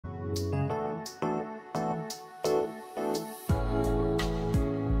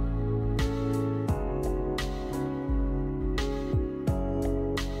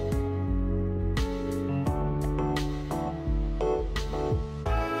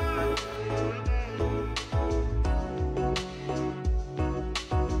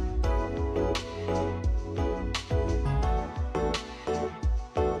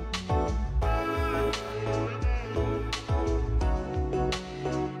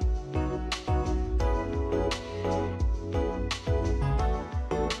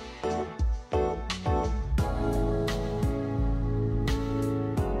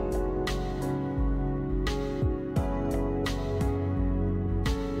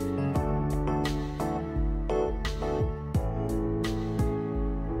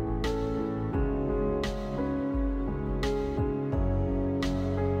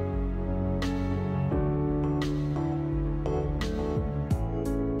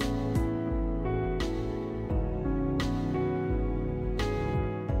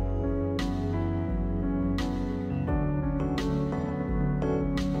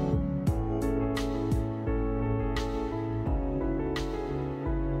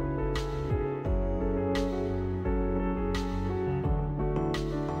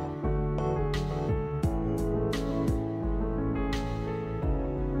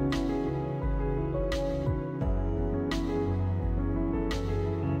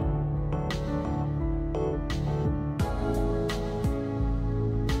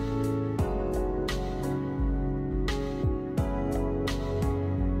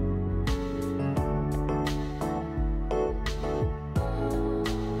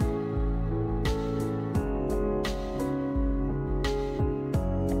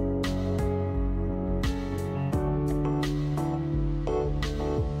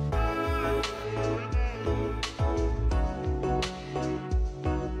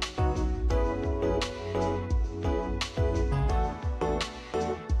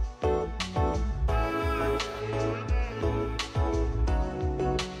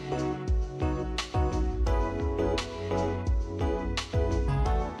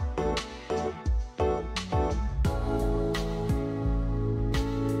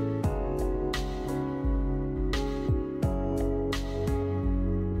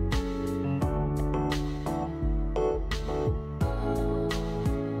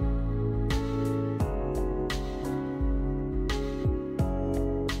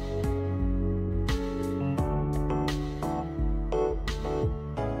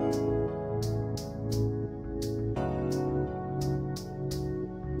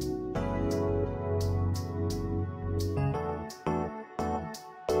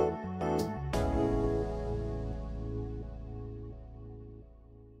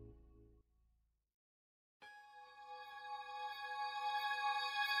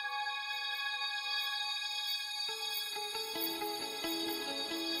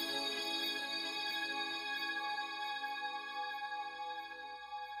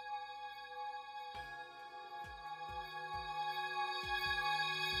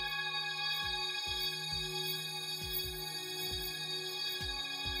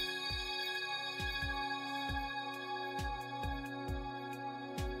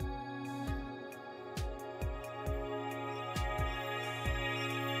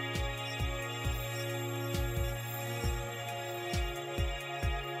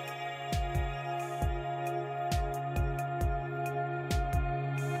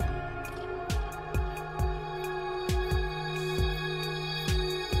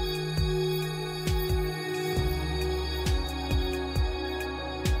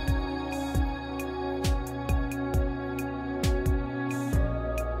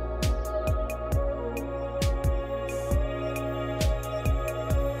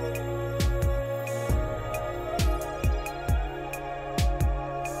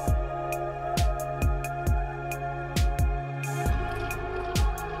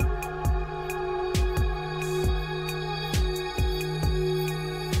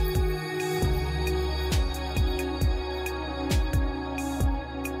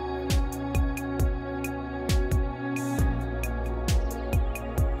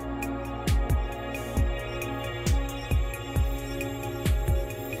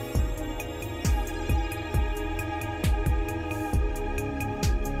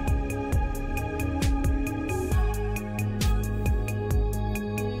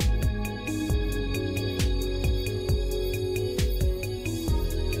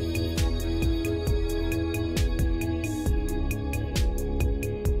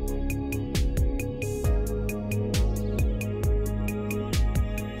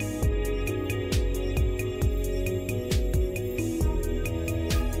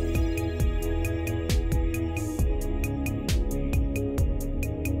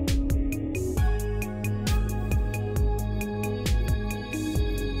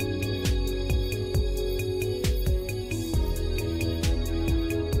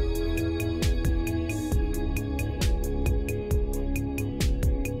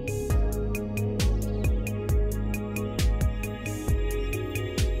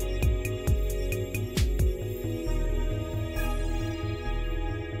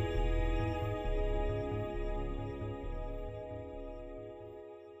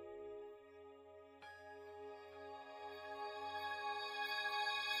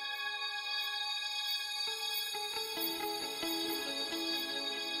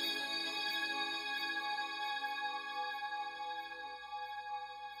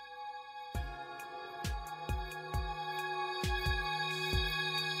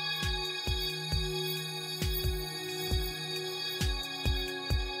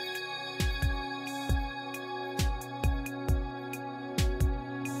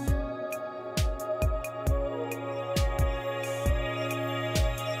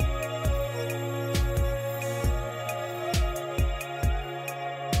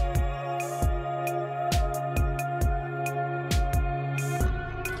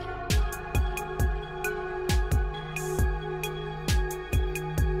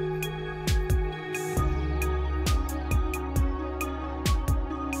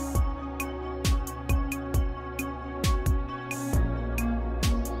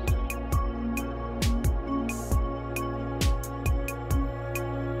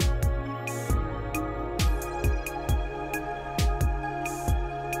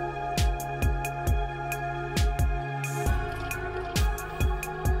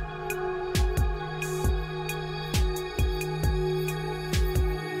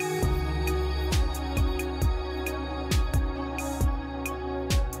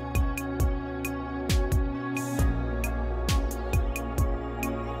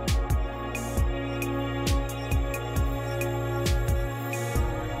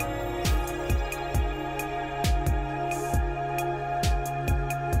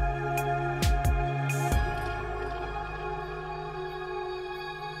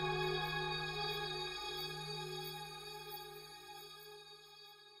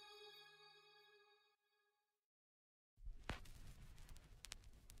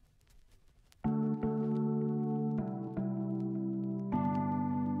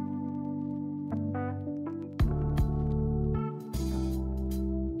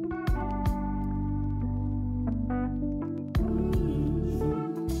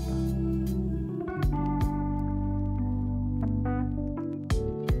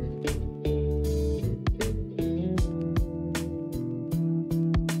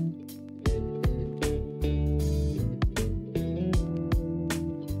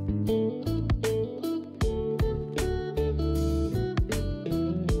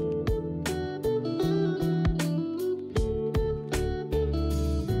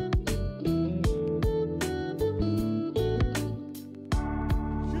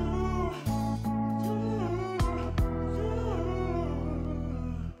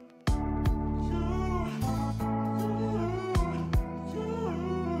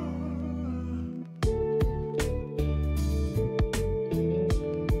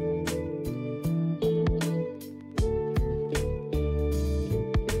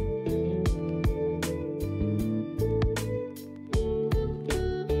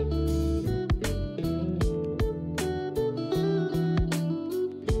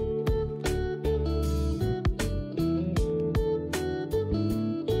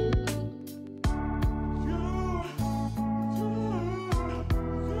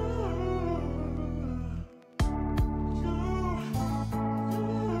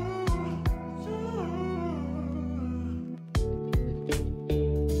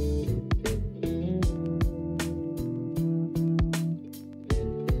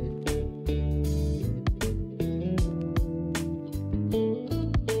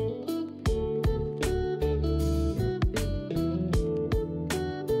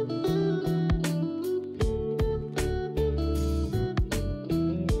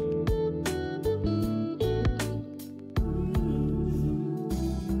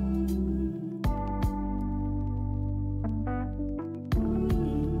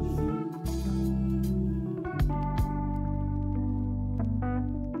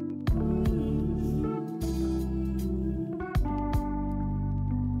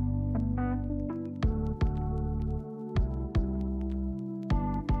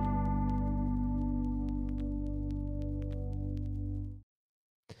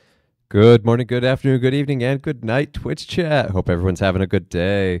Good morning, good afternoon, good evening, and good night, Twitch chat. Hope everyone's having a good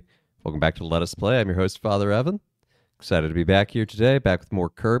day. Welcome back to Let Us Play. I'm your host, Father Evan. Excited to be back here today, back with more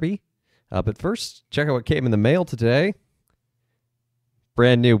Kirby. But first, check out what came in the mail today.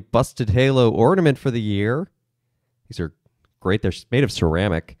 Brand new Busted Halo ornament for the year. These are great. They're made of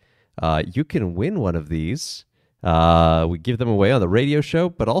ceramic. You can win one of these. We give them away on the radio show,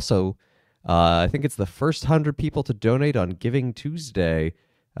 but also I think it's the first 100 people to donate on Giving Tuesday.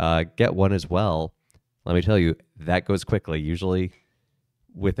 Get one as well. Let me tell you, that goes quickly, usually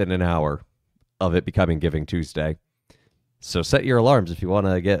within an hour of it becoming Giving Tuesday. So set your alarms if you want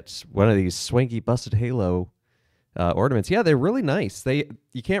to get one of these swanky Busted Halo ornaments. Yeah, they're really nice.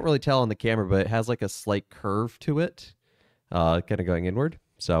 You can't really tell on the camera, but it has like a slight curve to it, kind of going inward.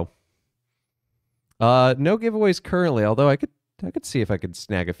 So no giveaways currently, although I could see if I could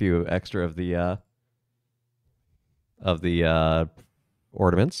snag a few extra of the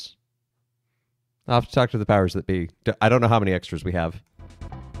ornaments. I'll have to talk to the powers that be. I don't know how many extras we have.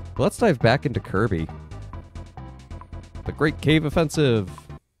 But let's dive back into Kirby. The Great Cave Offensive.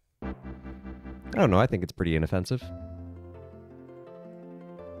 I don't know, I think it's pretty inoffensive.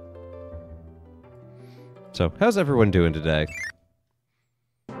 So, how's everyone doing today?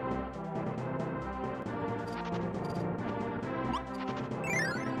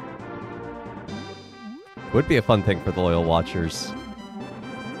 Would be a fun thing for the loyal watchers.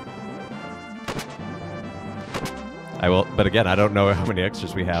 But again, I don't know how many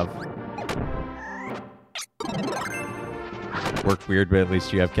extras we have. Worked weird, but at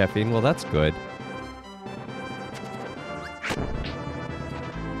least you have caffeine. Well, that's good.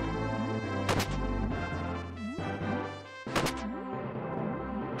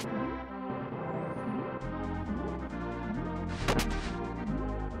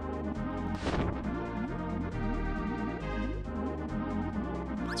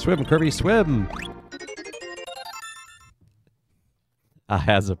 Swim, Kirby, swim!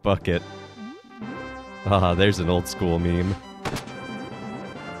 Has a bucket. There's an old school meme.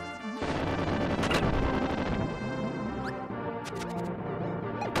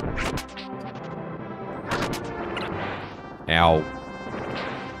 Ow.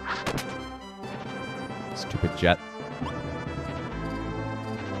 Stupid jet.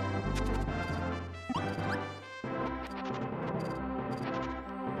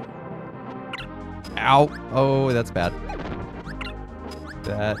 Ow. Oh, that's bad.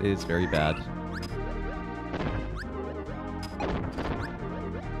 That is very bad.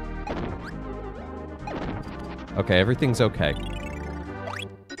 Okay, everything's okay.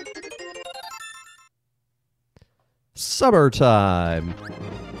 Summertime!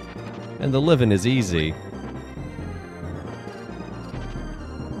 And the living is easy.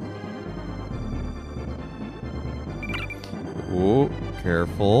 Ooh,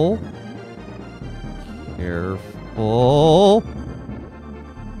 careful. Careful.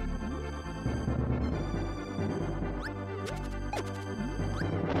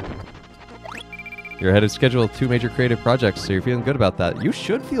 You're ahead of schedule with 2 major creative projects, so you're feeling good about that. You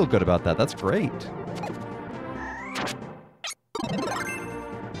should feel good about that. That's great.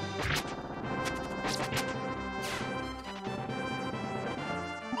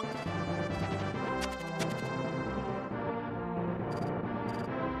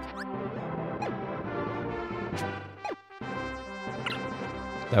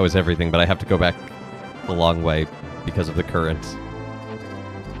 That was everything, but I have to go back the long way because of the current.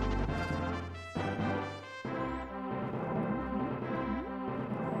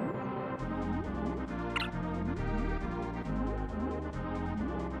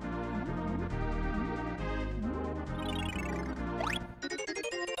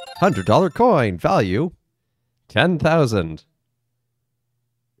 $100 coin, value 10,000.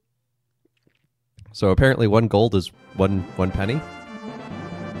 So apparently 1 gold is one penny.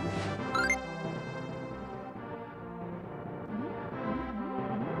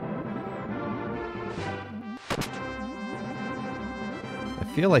 I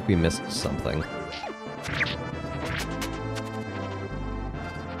feel like we missed something.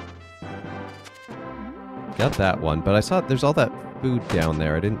 Got that one, but I saw there's all that food down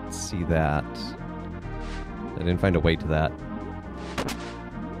there. I didn't see that. I didn't find a way to that.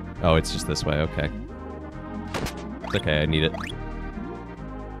 Oh, it's just this way. Okay. It's okay, I need it.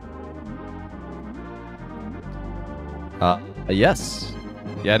 Yes.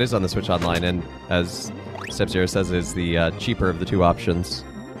 Yeah, it is on the Switch Online, and as Step Zero says, is the cheaper of the 2 options.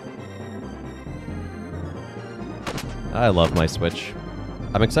 I love my Switch.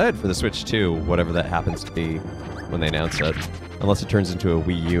 I'm excited for the Switch 2, whatever that happens to be when they announce it. Unless it turns into a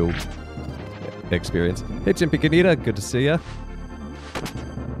Wii U experience. Hey, Chimpy Kanita, good to see ya.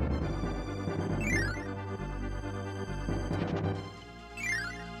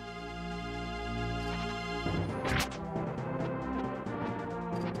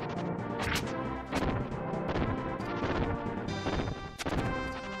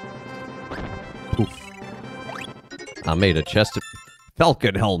 I made a chest of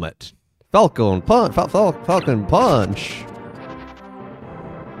Falcon helmet. Falcon punch. Falcon punch.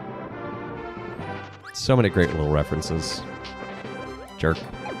 So many great little references. Jerk.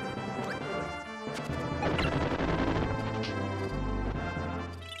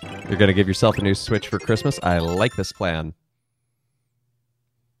 You're gonna give yourself a new Switch for Christmas? I like this plan.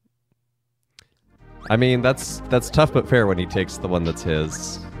 I mean, that's tough but fair when he takes the one that's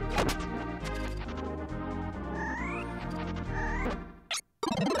his.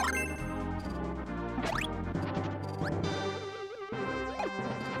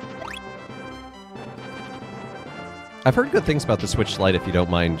 I've heard good things about the Switch Lite if you don't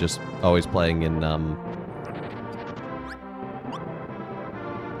mind just always playing in,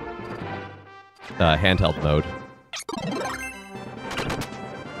 handheld mode.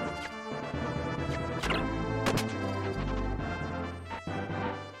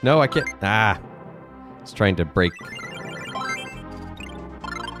 No, I can't. Ah! It's trying to break.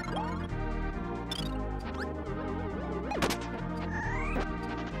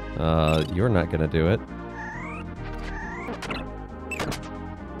 You're not gonna do it.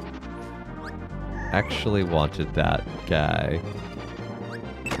 Actually wanted that guy.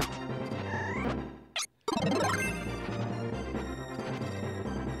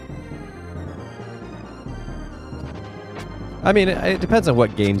 I mean, it depends on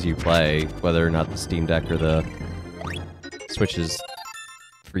what games you play, whether or not the Steam Deck or the Switch is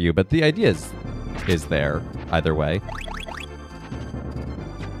for you, but the idea is there, either way.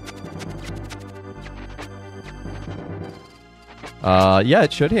 Yeah,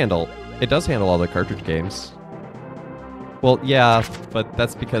 it should handle... It does handle all the cartridge games. Well, yeah, but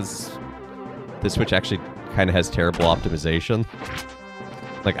that's because the Switch actually kind of has terrible optimization.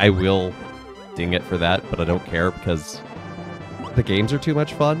 Like, I will ding it for that, but I don't care because the games are too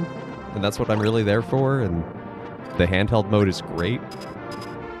much fun, and that's what I'm really there for, and the handheld mode is great.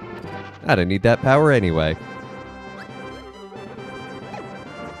 I don't need that power anyway.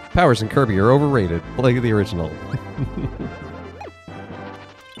 Powers in Kirby are overrated. Play the original.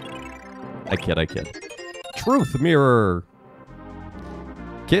 I kid. Truth mirror!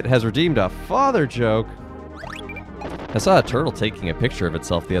 Kit has redeemed a father joke. I saw a turtle taking a picture of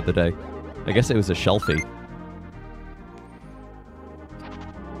itself the other day. I guess it was a shelfie.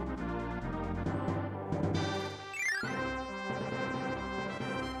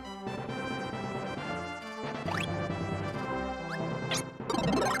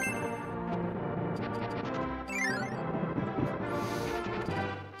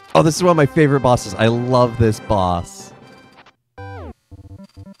 Oh, this is one of my favorite bosses. I love this boss.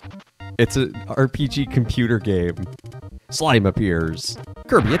 It's an RPG computer game. Slime appears.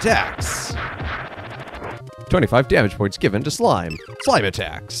 Kirby attacks. 25 damage points given to Slime. Slime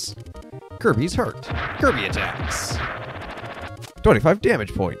attacks. Kirby's hurt. Kirby attacks. 25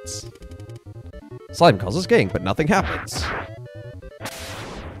 damage points. Slime causes gang, but nothing happens.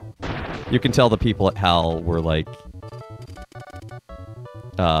 You can tell the people at HAL were like...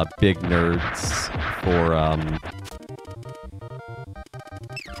 big nerds for,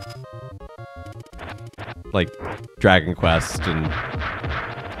 like, Dragon Quest and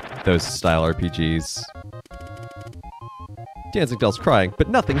those style RPGs. Dancing Doll's crying, but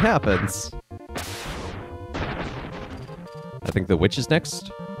nothing happens. I think the witch is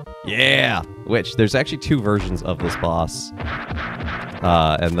next. Yeah! Witch. There's actually two versions of this boss.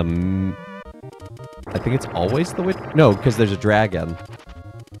 And the... I think it's always the witch? No, because there's a dragon.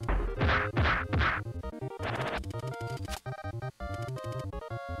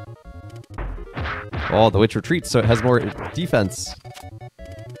 Oh, the witch retreats, so it has more defense.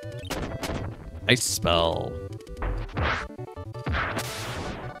 Ice spell.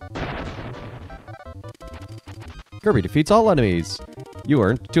 Kirby defeats all enemies. You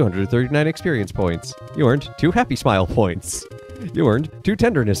earned 239 experience points. You earned 2 happy smile points. You earned 2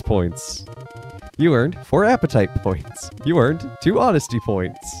 tenderness points. You earned 4 appetite points. You earned 2 honesty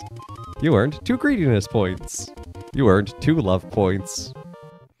points. You earned 2 greediness points. You earned 2 love points.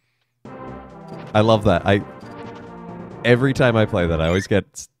 I love that. Every time I play that, I always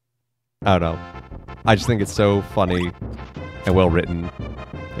get... I don't know. I just think it's so funny and well written.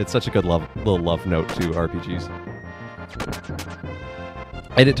 It's such a good little love note to RPGs.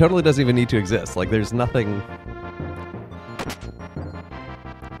 And it totally doesn't even need to exist. Like, there's nothing...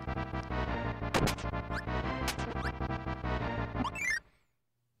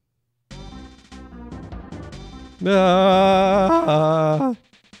 Ah!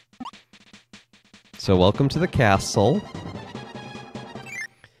 So welcome to the castle.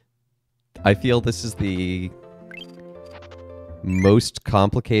 I feel this is the most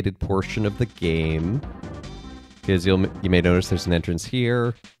complicated portion of the game. Because you may notice there's an entrance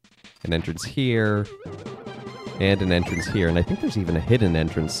here, an entrance here, and an entrance here. And I think there's even a hidden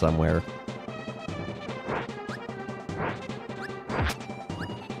entrance somewhere.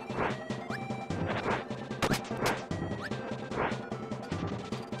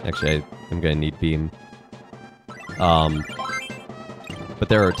 Actually, I'm going to need beam. But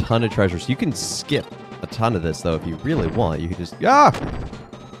there are a ton of treasures. You can skip a ton of this, though, if you really want. You can just... Ah!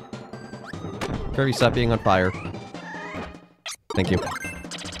 Kirby, stop being on fire. Thank you.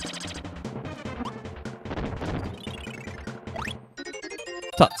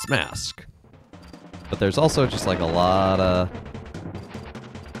 Tut's Mask. But there's also just, like, a lot of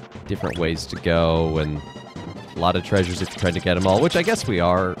different ways to go, and a lot of treasures if you're trying to get them all, which I guess we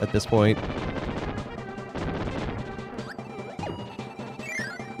are at this point.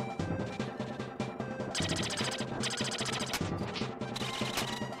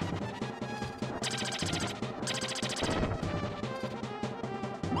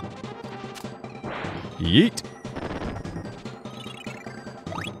 Yeet.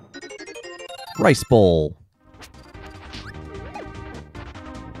 Rice bowl.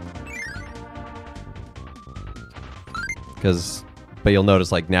 But you'll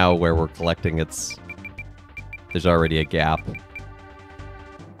notice, like, now where we're collecting, there's already a gap.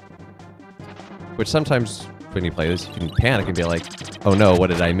 Which sometimes, when you play this, you can panic and be like, oh no, what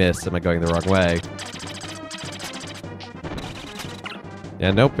did I miss? Am I going the wrong way?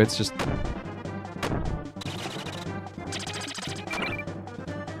 Yeah, nope, it's just...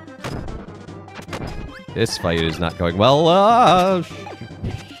 This fight is not going well.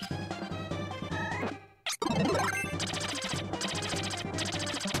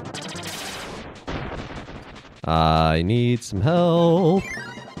 I need some help.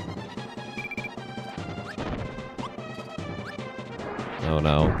 Oh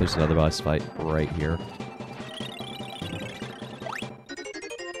no, there's another boss fight right here.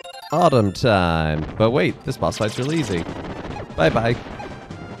 Autumn time. But wait, this boss fight's really easy. Bye-bye.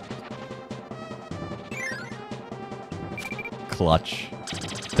 Clutch.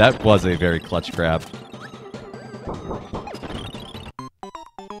 That was a very clutch grab.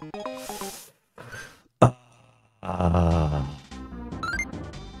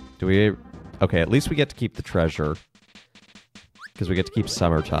 Do we... Okay, at least we get to keep the treasure. Because we get to keep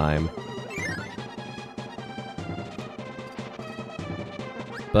summertime.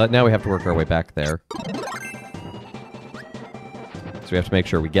 But now we have to work our way back there. So we have to make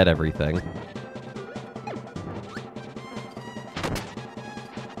sure we get everything.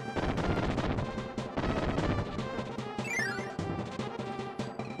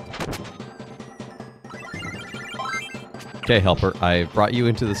 Okay, helper, I brought you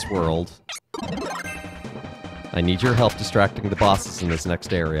into this world. I need your help distracting the bosses in this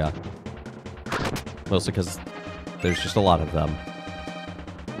next area. Mostly because there's just a lot of them.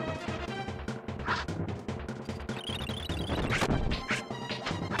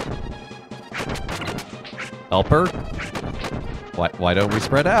 Helper? Why don't we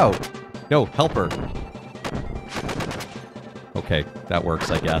spread out? No, helper. Okay, that works,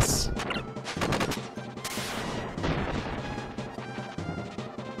 I guess.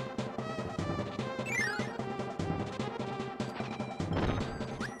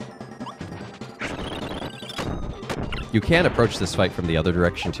 You can approach this fight from the other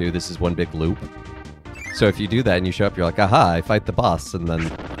direction, too. This is one big loop. So if you do that and you show up, you're like, aha, I fight the boss, and then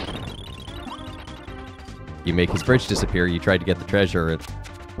you make his bridge disappear, you try to get the treasure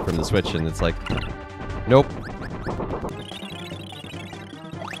from the switch, and it's like, nope.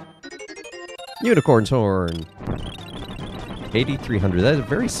 Unicorn's horn. 8,300. That is a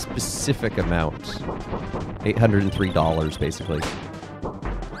very specific amount. $803, basically.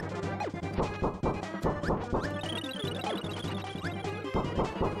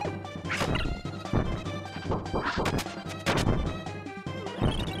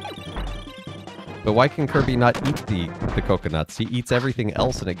 But why can Kirby not eat the coconuts? He eats everything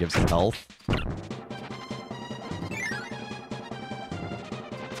else and it gives him health.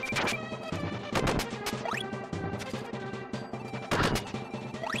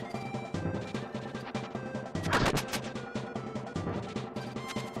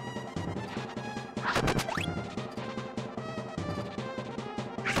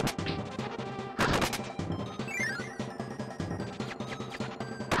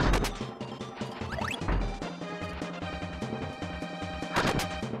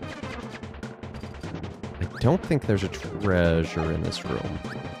 I don't think there's a treasure in this room,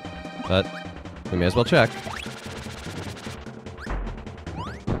 but we may as well check.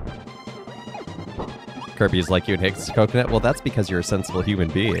 Kirby is like you and hates coconut. Well, that's because you're a sensible human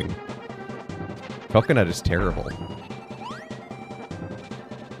being. Coconut is terrible.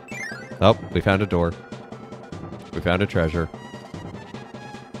 Oh, we found a door. We found a treasure.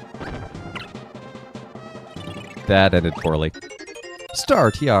 That ended poorly.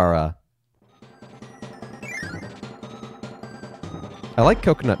 Star Tiara. I like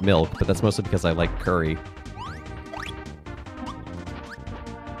coconut milk, but that's mostly because I like curry.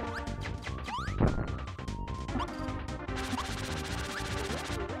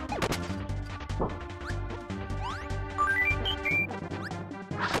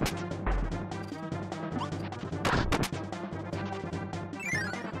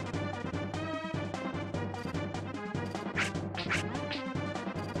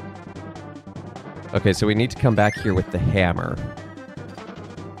 Okay, so we need to come back here with the hammer.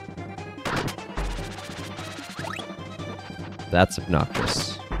 That's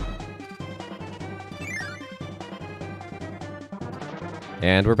obnoxious.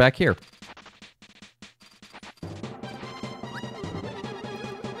 And we're back here.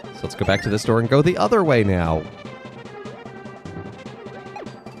 So let's go back to this door and go the other way now.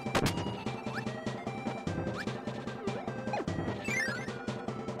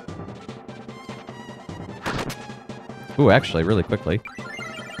 Ooh, actually, really quickly.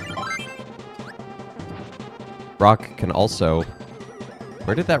 Rock can also...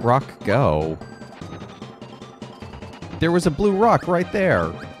 Where did that rock go? There was a blue rock right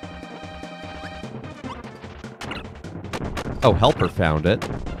there. Oh, Helper found it.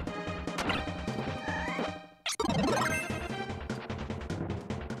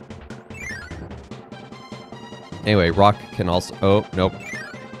 Anyway, rock can also... Oh, nope.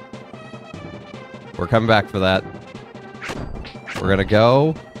 We're coming back for that. We're gonna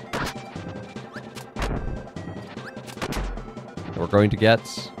go. We're going to get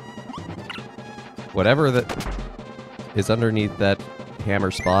whatever that is underneath that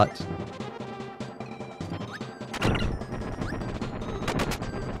hammer spot.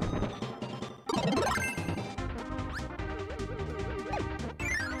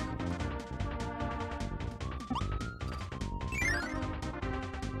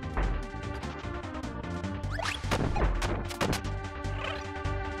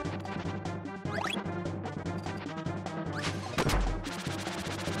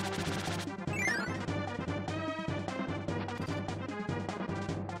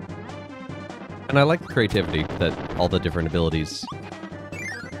 And I like the creativity that all the different abilities...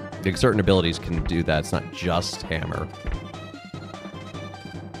 Like, certain abilities can do that. It's not just hammer.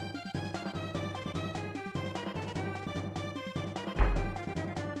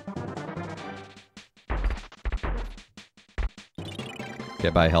 Okay,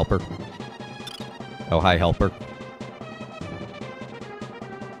 bye, Helper. Oh, hi, Helper.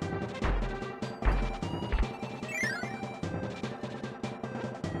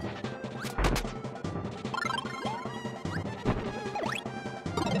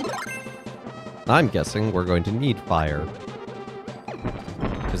 I'm guessing we're going to need fire.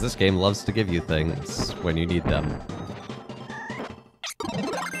 Because this game loves to give you things when you need them.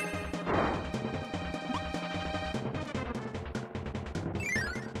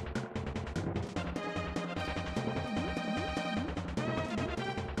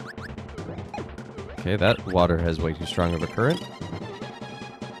 Okay, that water has way too strong of a current.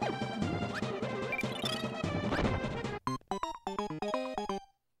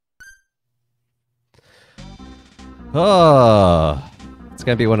 Oh, it's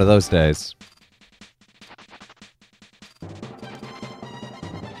gonna be one of those days.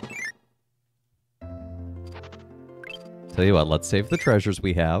 Tell you what, let's save the treasures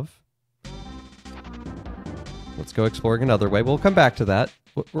we have. Let's go exploring another way. We'll come back to that.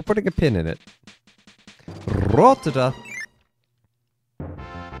 We're putting a pin in it. Rotada.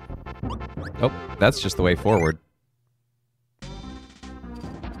 Oh, that's just the way forward.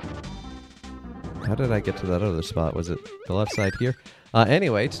 How did I get to that other spot? Was it the left side here?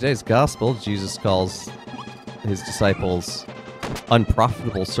 Anyway, today's gospel, Jesus calls his disciples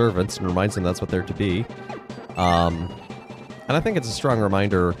unprofitable servants and reminds them that's what they're to be. And I think it's a strong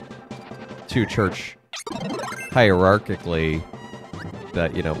reminder to church hierarchically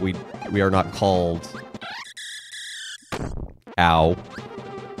that, you know, we are not called... Ow.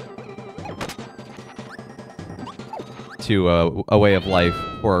 To a way of life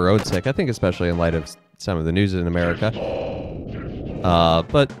for our own sake. I think especially in light of some of the news in America.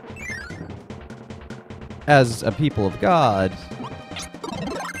 But as a people of God,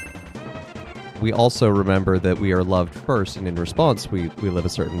 we also remember that we are loved first, and in response we live a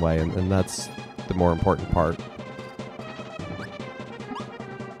certain way, and that's the more important part.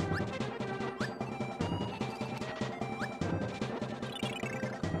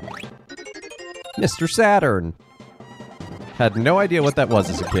 Mr. Saturn. Had no idea what that was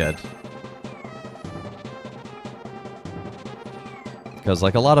as a kid. Because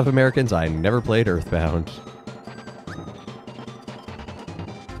like a lot of Americans, I never played Earthbound.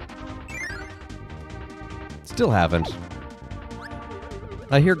 Still haven't.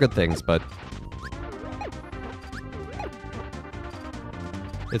 I hear good things, but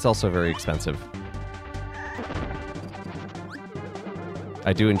it's also very expensive.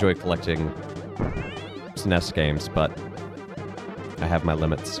 I do enjoy collecting SNES games, but I have my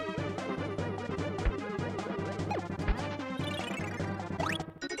limits.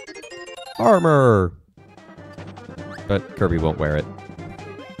 Armor! But Kirby won't wear it.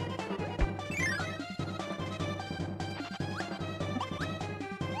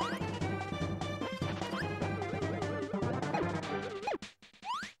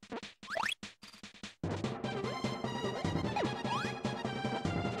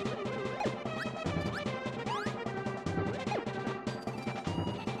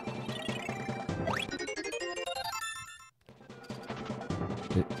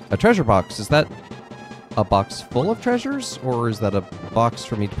 A treasure box, is that a box full of treasures, or is that a box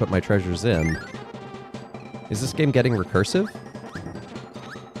for me to put my treasures in? Is this game getting recursive?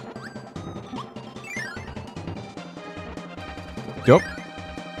 Nope.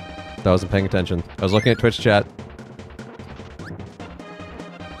 I wasn't paying attention. I was looking at Twitch chat.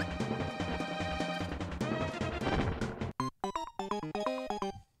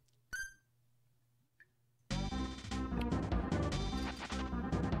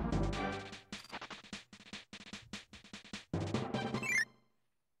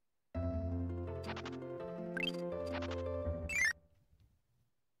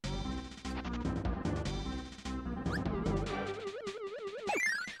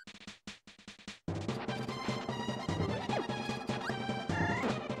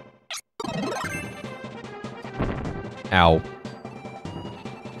 Ow.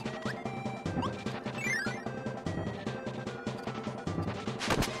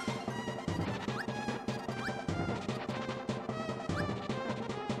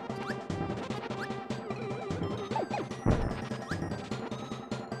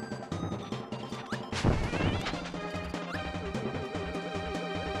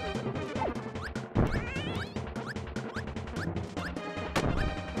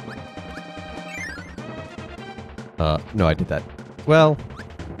 No, I did that. Well,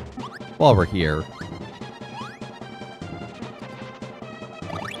 while we're here,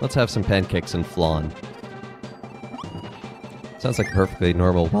 let's have some pancakes and flan. Sounds like a perfectly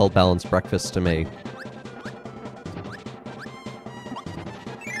normal, well-balanced breakfast to me.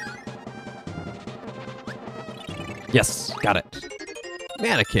 Yes, got it.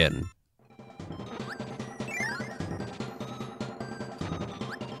 Mannequin.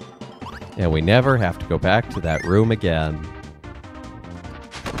 And we never have to go back to that room again.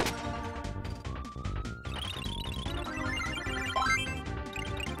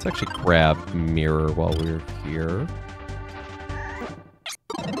 Let's actually grab mirror while we're here.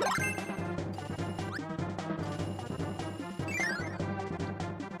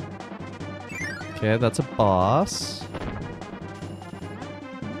 Okay, that's a boss.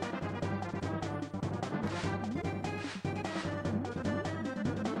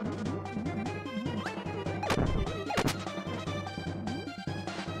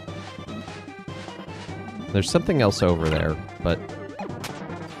 There's something else over there, but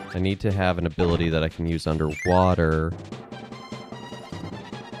I need to have an ability that I can use underwater.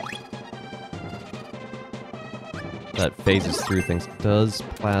 That phases through things. Does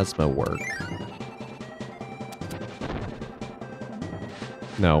plasma work?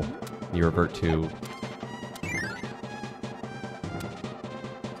 No. You revert to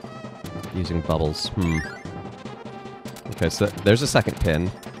using bubbles. Okay, so there's a second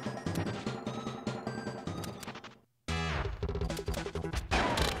pin.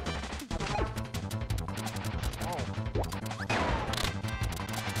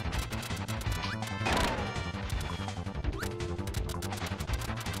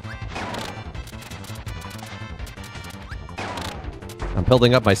 I'm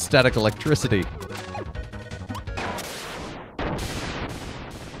building up my static electricity.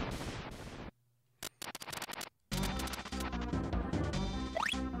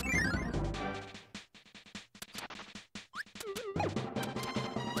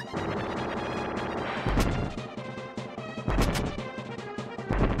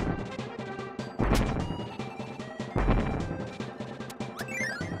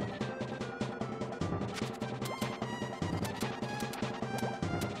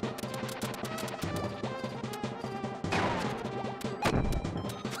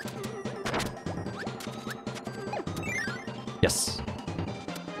 Yes.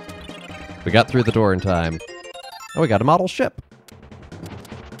 We got through the door in time. Oh, we got a model ship.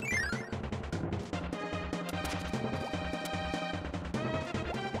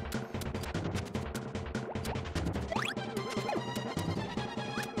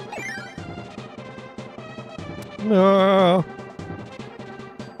 No.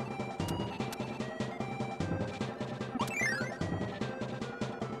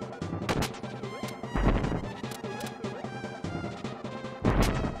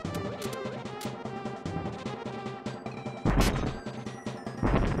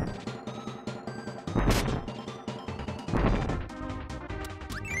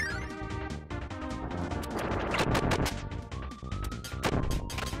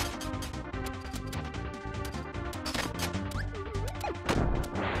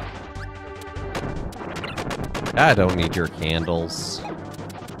 I don't need your candles.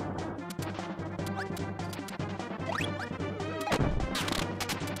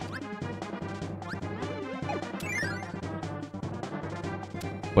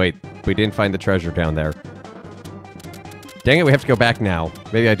 Wait, we didn't find the treasure down there. Dang it, we have to go back now.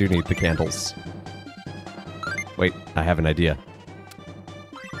 Maybe I do need the candles. Wait, I have an idea.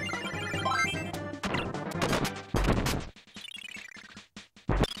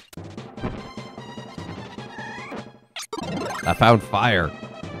 I found fire.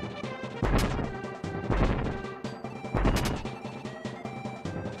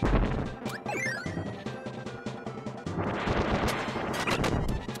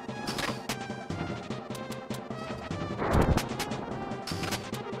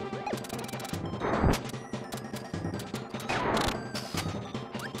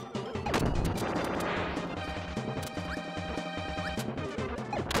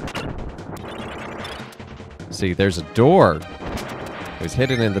 See, there's a door. It was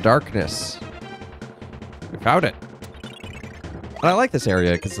hidden in the darkness. We found it. And I like this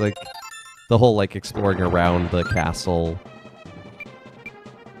area because, like, the whole, like, exploring around the castle.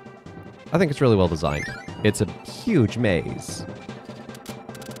 I think it's really well designed. It's a huge maze.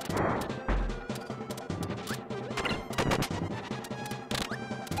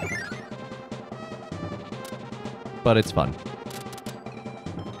 But it's fun.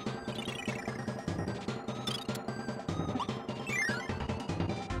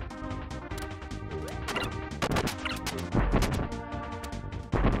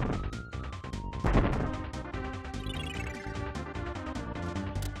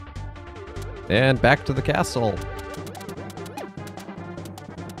 And back to the castle.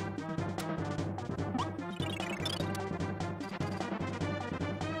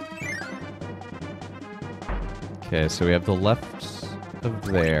 Okay, so we have the left of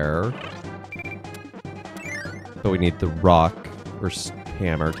there. So we need the rock or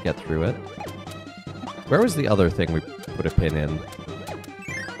hammer to get through it. Where was the other thing we put a pin in?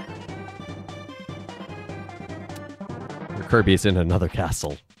 Kirby's in another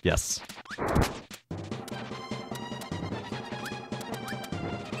castle. Yes.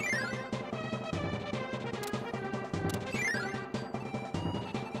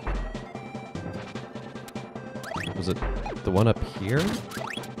 Was it the one up here?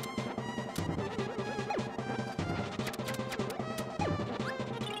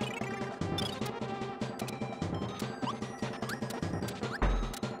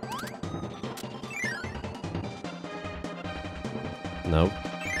 Nope.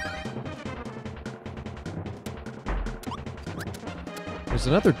 There's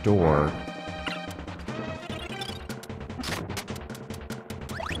another door.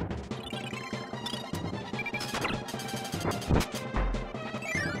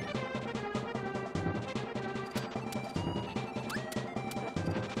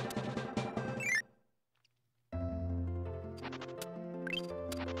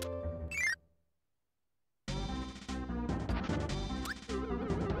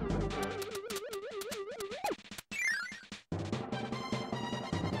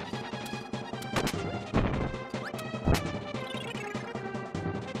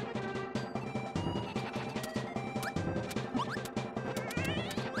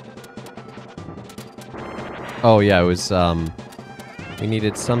 Oh yeah, it was, we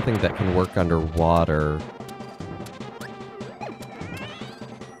needed something that can work underwater.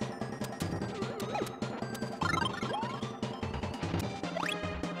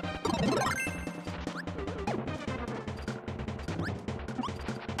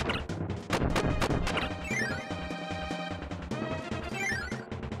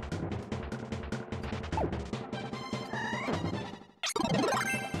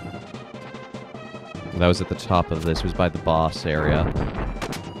 That was at the top of this. It was by the boss area.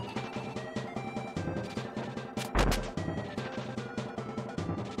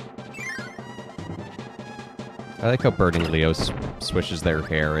 I like how Burning Leo swishes their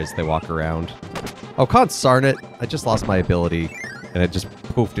hair as they walk around. Oh, consarn it! I just lost my ability, and it just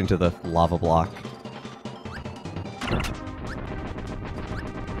poofed into the lava block.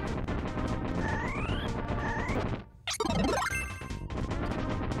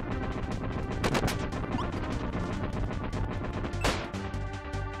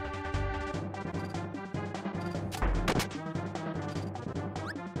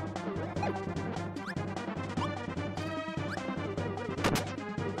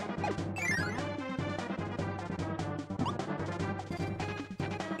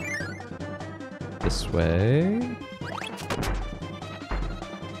 This way.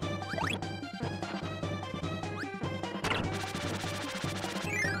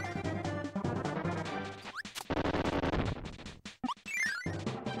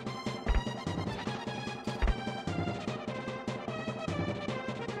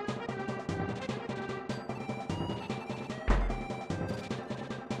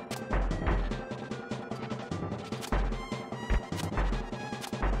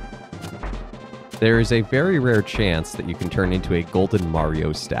 There is a very rare chance that you can turn into a golden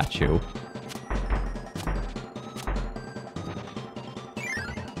Mario statue.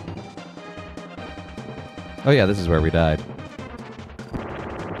 Oh yeah, this is where we died.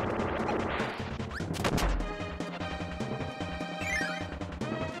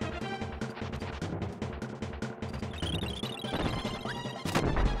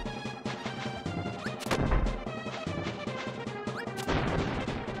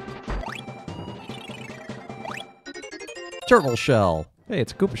 Turtle shell. Hey,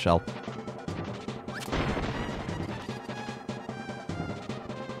 it's a Koopa shell.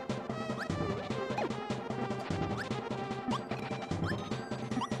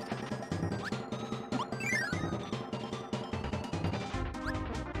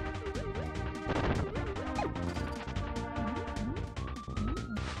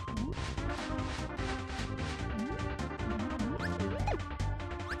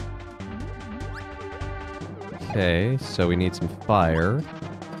 Okay, so we need some fire.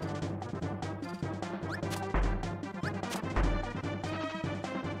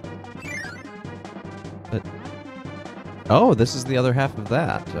 Oh, this is the other half of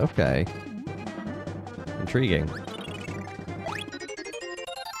that. Okay. Intriguing.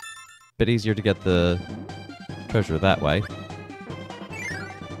 Bit easier to get the treasure that way.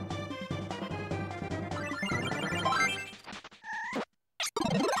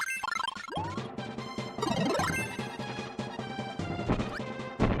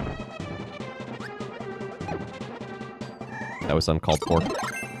 That was uncalled for.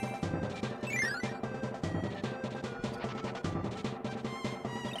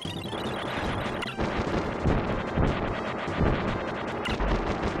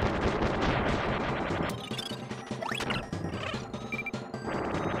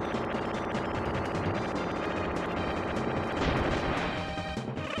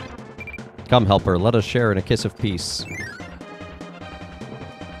 Come, helper, let us share in a kiss of peace.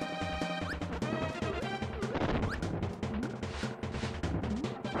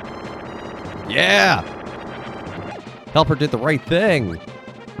 Yeah! Helper did the right thing!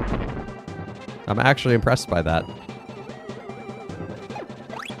 I'm actually impressed by that.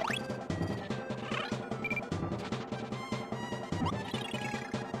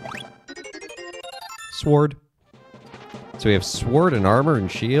 Sword. So we have sword and armor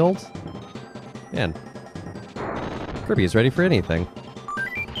and shield. Man, Kirby is ready for anything.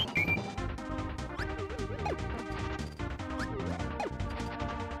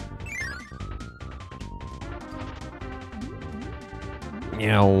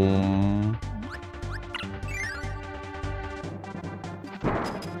 Meow.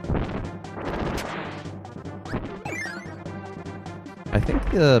 I think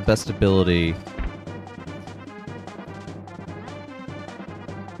the best ability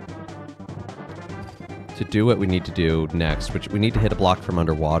to do what we need to do next, which we need to hit a block from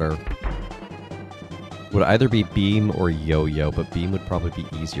underwater, would either be beam or yo-yo, but beam would probably be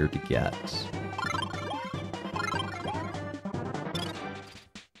easier to get.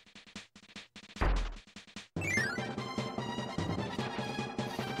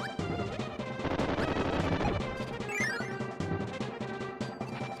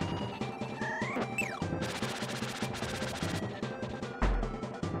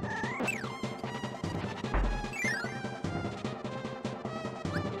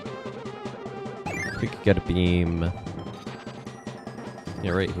 We could get a beam.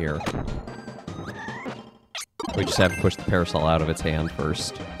 Yeah, right here. We just have to push the parasol out of its hand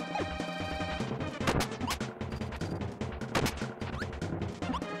first.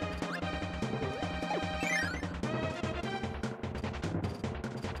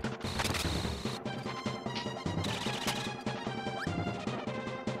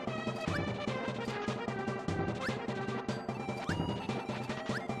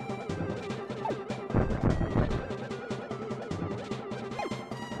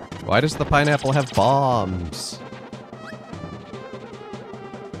 Why does the pineapple have bombs?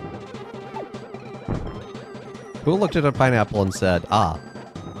 Who looked at a pineapple and said, ah,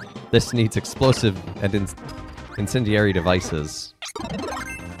 this needs explosive and incendiary devices?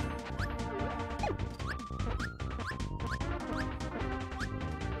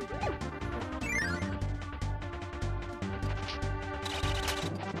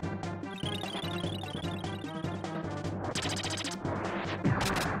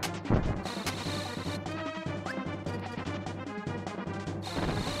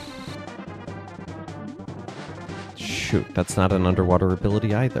 Shoot, that's not an underwater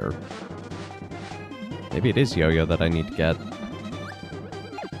ability either. Maybe it is Yo-Yo that I need to get.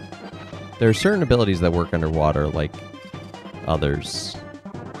 There are certain abilities that work underwater, like others.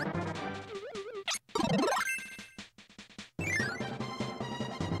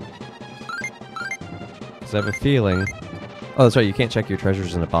 Because I have a feeling... Oh, that's right, you can't check your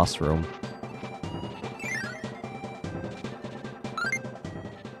treasures in the boss room.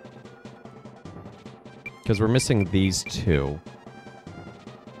 Because we're missing these two.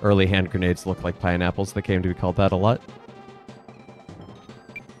 Early hand grenades look like pineapples. They came to be called that a lot.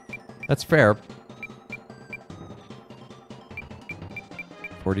 That's fair.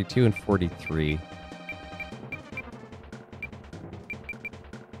 42 and 43.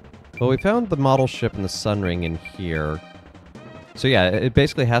 Well, we found the model ship and the sun ring in here. So yeah, it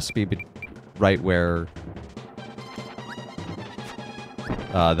basically has to be right where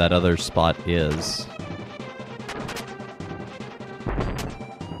that other spot is.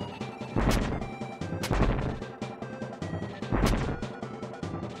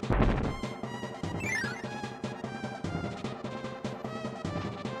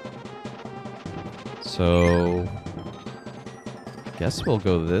 So, guess we'll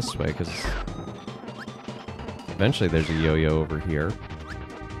go this way, because eventually there's a yo-yo over here.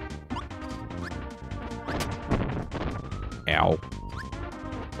 Ow.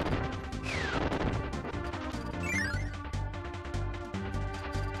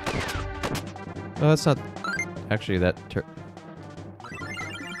 Oh, that's not actually that...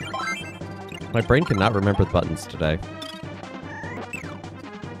 My brain cannot remember the buttons today.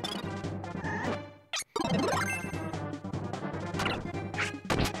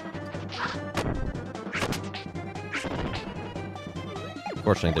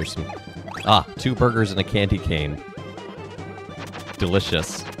 Fortunately, there's some... Ah! 2 burgers and a candy cane.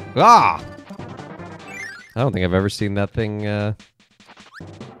 Delicious. Ah! I don't think I've ever seen that thing,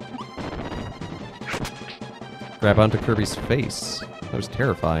 grab onto Kirby's face. That was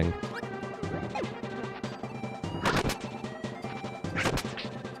terrifying.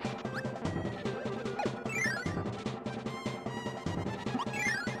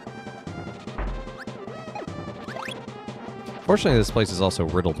 Fortunately, this place is also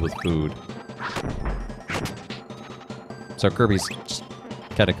riddled with food. So Kirby's just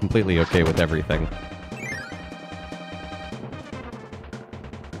kind of completely okay with everything.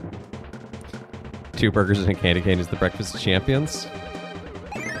 Two burgers and a candy cane is the breakfast of champions.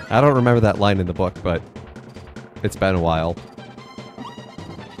 I don't remember that line in the book, but it's been a while.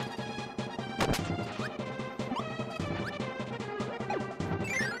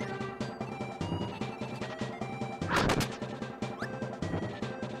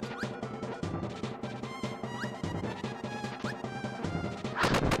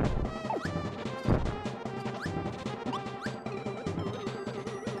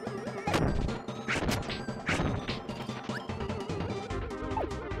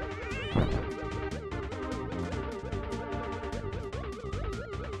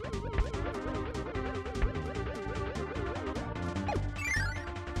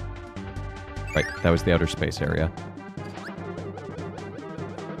 Right, that was the outer space area.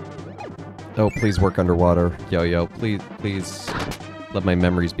 Oh, please work underwater. Yo-Yo, please let my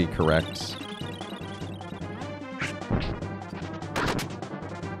memories be correct.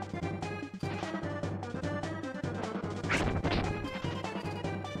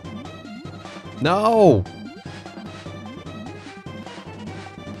 No!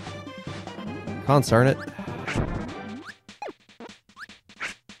 Concern it.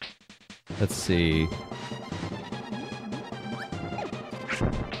 Let's see.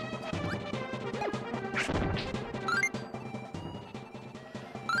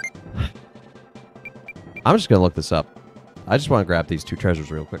 I'm just gonna look this up. I just want to grab these 2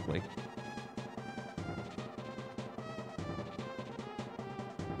 treasures real quickly.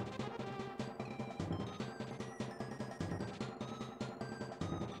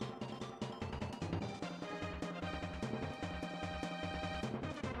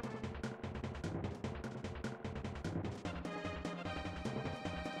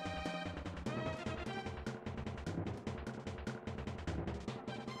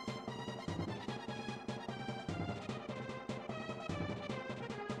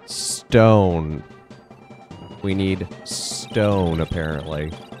 stone. We need stone, apparently.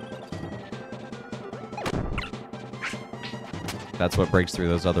 That's what breaks through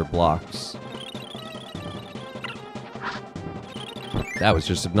those other blocks. That was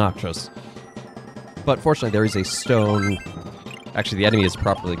just obnoxious. But fortunately, there is a stone. Actually, the enemy is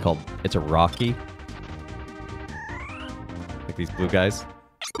properly called... It's a Rocky. Like these blue guys.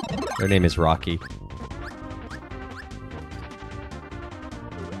 Their name is Rocky.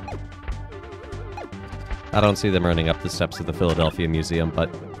 I don't see them running up the steps of the Philadelphia Museum, but...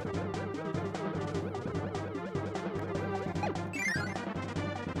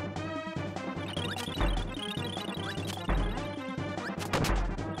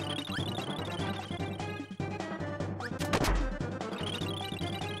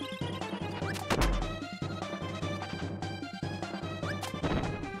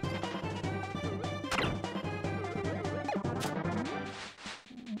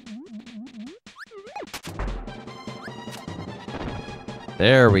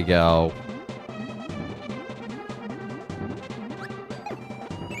 There we go.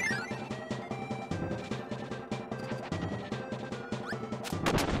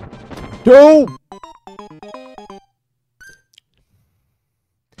 No!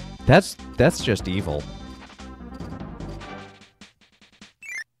 That's just evil.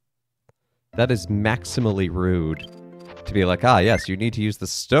 That is maximally rude. To be like, ah, yes, you need to use the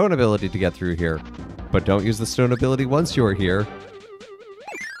stone ability to get through here. But don't use the stone ability once you're here.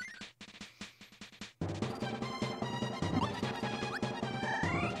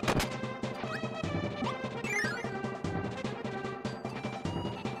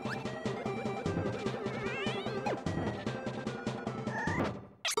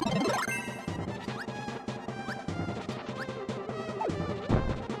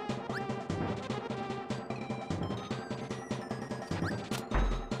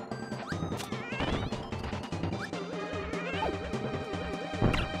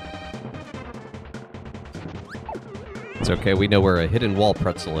 It's okay, we know where a hidden wall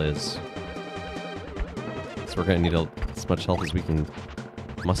pretzel is. So we're gonna need as much health as we can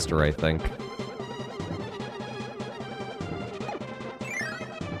muster, I think.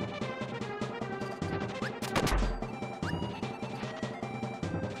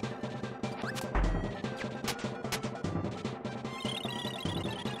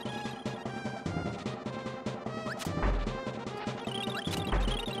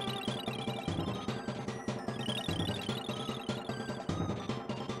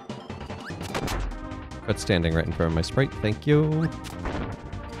 Quit standing right in front of my sprite, thank you.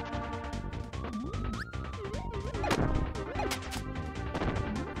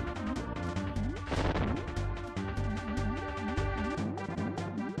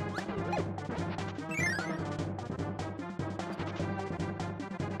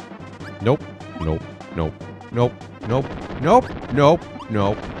 Nope, nope, nope, nope, nope, nope, nope,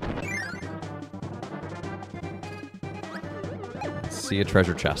 nope. See a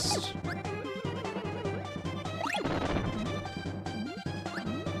treasure chest.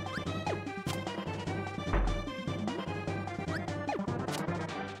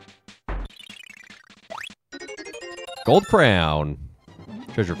 Gold crown.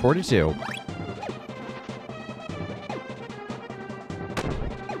 Treasure 42.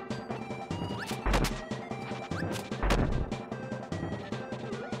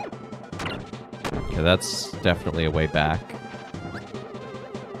 Okay, that's definitely a way back.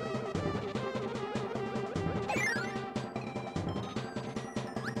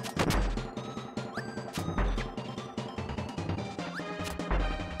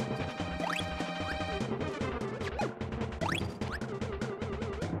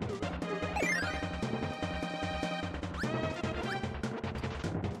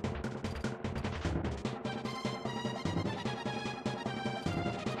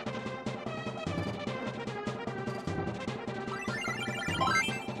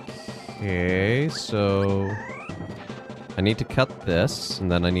 Okay, so I need to cut this,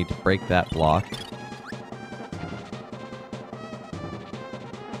 and then I need to break that block.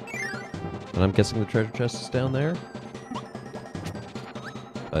 And I'm guessing the treasure chest is down there?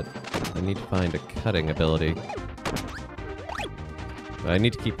 But I need to find a cutting ability. But I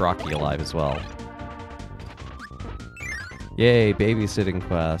need to keep Rocky alive as well. Yay, babysitting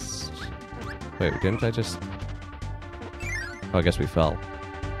quest. Wait, didn't I just... Oh, I guess we fell.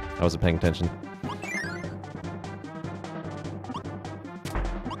 I wasn't paying attention.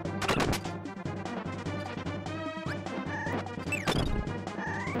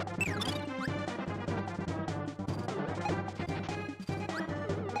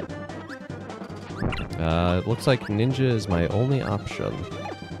 It looks like ninja is my only option.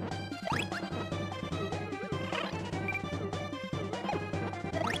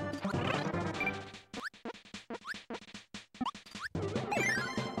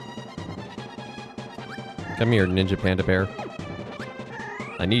 Come here, Ninja Panda Bear.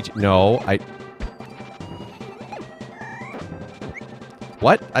 I need you. No,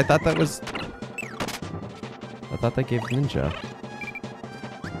 What? I thought that was... I thought they gave Ninja.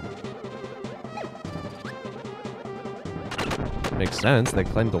 Makes sense. They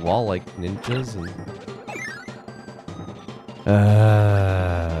climbed the wall like ninjas and...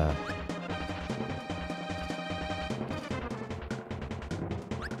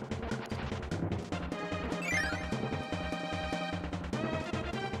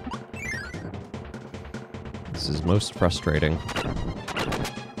 This is most frustrating.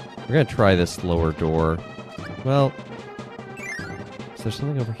 We're gonna try this lower door. Well... Is there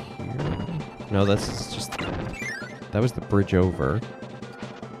something over here? No, that's just... That was the bridge over.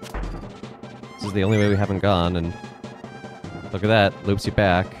 This is the only way we haven't gone, and... Look at that. Loops you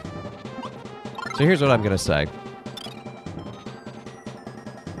back. So here's what I'm gonna say.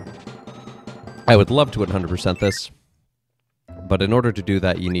 I would love to 100% this. But in order to do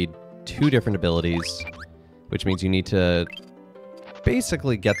that, you need 2 different abilities. Which means you need to...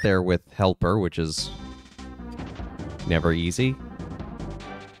 basically get there with Helper, which is... never easy.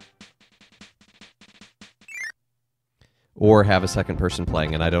 Or have a second person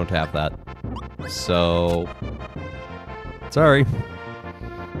playing, and I don't have that. So... Sorry.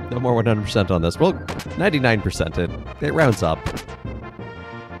 No more 100% on this. Well, 99% it rounds up.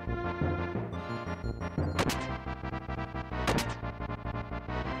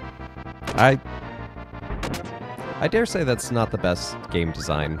 I dare say that's not the best game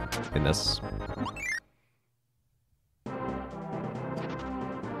design in this.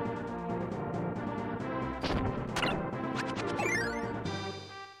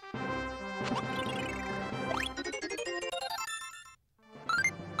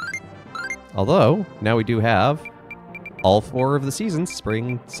 Although, now we do have all 4 of the seasons: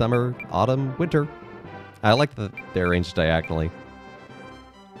 spring, summer, autumn, winter. I like that they're arranged diagonally.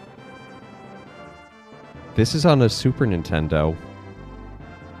 This is on a Super Nintendo.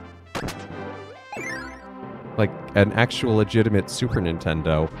 Like, an actual legitimate Super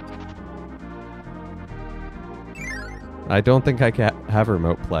Nintendo. I don't think I can have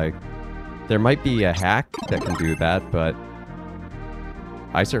remote play. There might be a hack that can do that, but...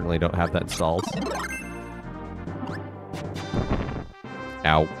 I certainly don't have that installed.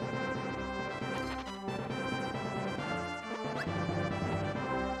 Ow.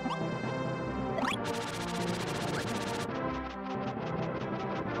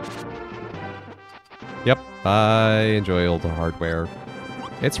 Yep, I enjoy older hardware.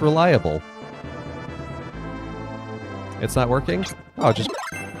 It's reliable. It's not working? Oh, just...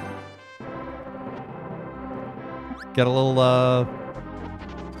 get a little,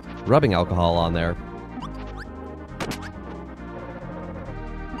 rubbing alcohol on there.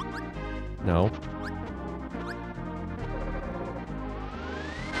 No.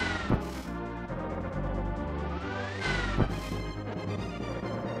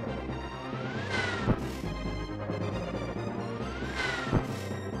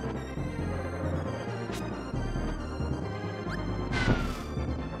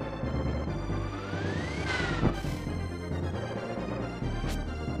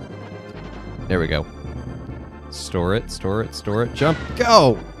 There we go. Store it, store it, store it. Jump,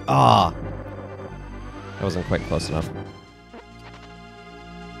 go! Ah! That wasn't quite close enough.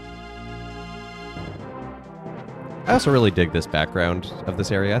 I also really dig this background of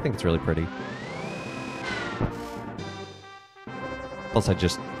this area. I think it's really pretty. Plus, I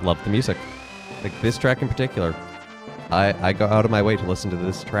just love the music. Like, this track in particular. I go out of my way to listen to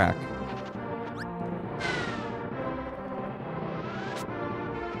this track.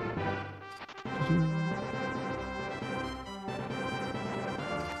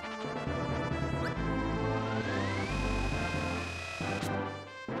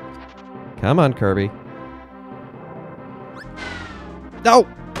 Come on, Kirby. No!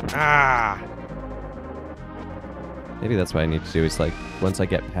 Ah! Maybe that's what I need to do, is like, once I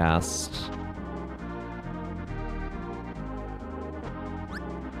get past...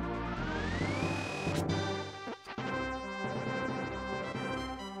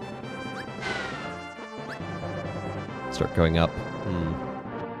 start going up.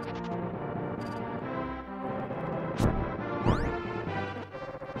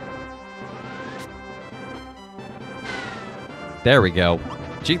 There we go.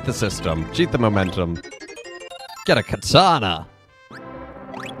 Cheat the system. Cheat the momentum. Get a katana!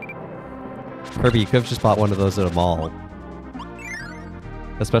 Kirby, you could have just bought one of those at a mall.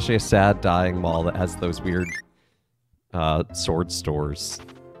 Especially a sad, dying mall that has those weird sword stores.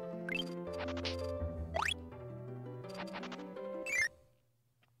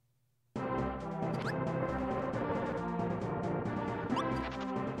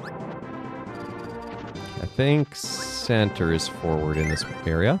 think center is forward in this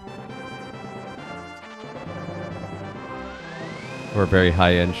area. Or a very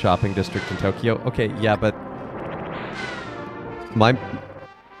high-end shopping district in Tokyo. Okay, yeah, but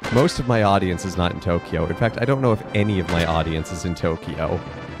most of my audience is not in Tokyo. In fact, I don't know if any of my audience is in Tokyo.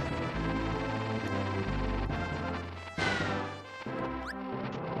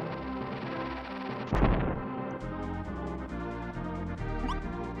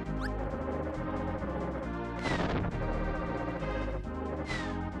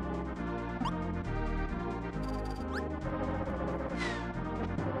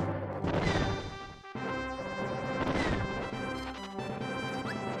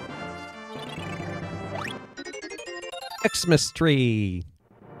 Xmas tree!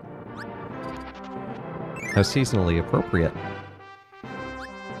 How seasonally appropriate.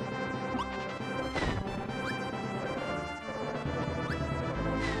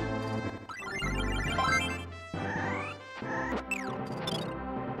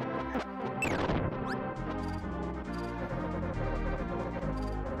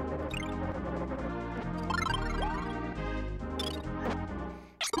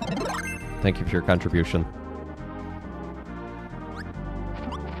 Thank you for your contribution.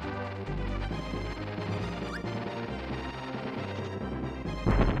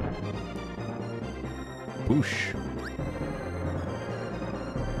 Boosh.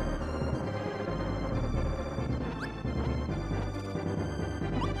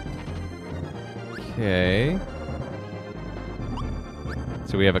 Okay.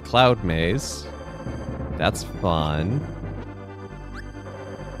 So we have a cloud maze. That's fun.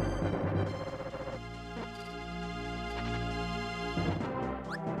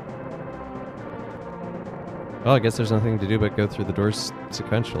 Well, I guess there's nothing to do but go through the doors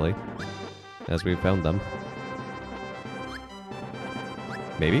sequentially, as we found them.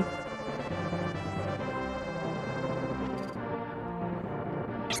 Maybe?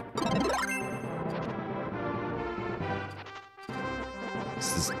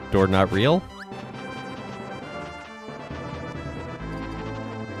 Is this door not real?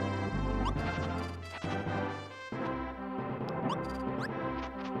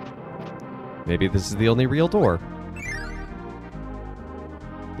 Maybe this is the only real door.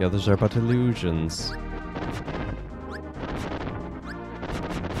 The others are but illusions.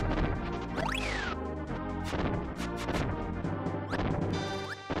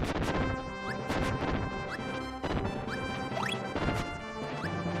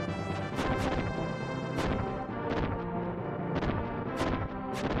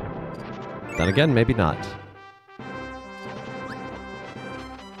 Then again, maybe not.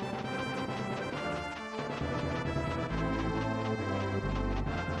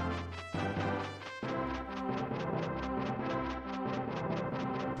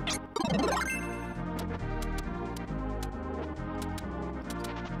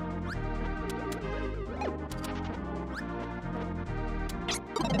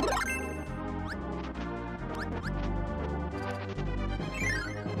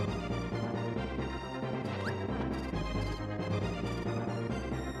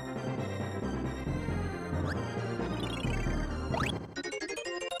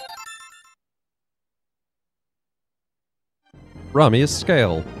 Ramia's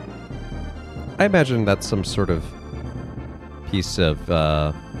scale. I imagine that's some sort of piece of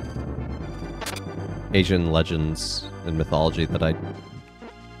Asian legends and mythology that I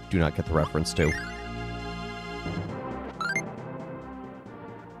do not get the reference to.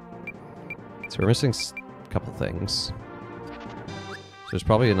 So we're missing a couple things. There's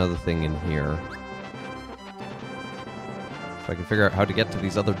probably another thing in here. If I can figure out how to get to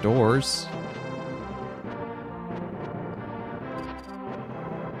these other doors.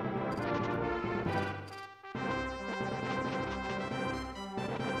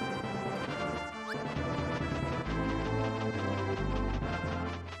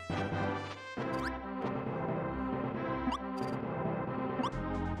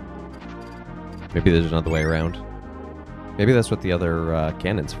 Maybe there's another way around. Maybe that's what the other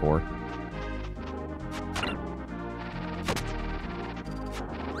cannon's for.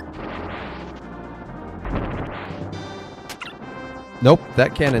 Nope,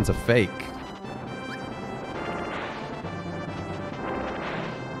 that cannon's a fake.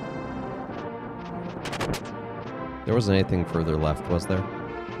 There wasn't anything further left, was there?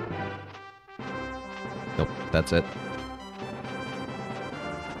 Nope, that's it.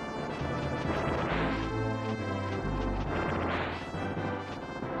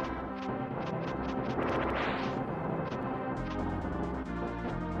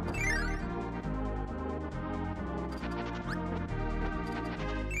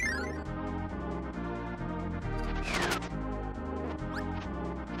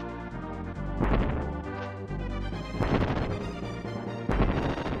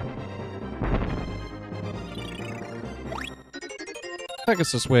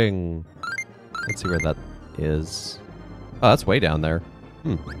 Pegasus Wing. Let's see where that is. Oh, that's way down there.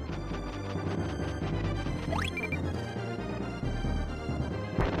 Hmm.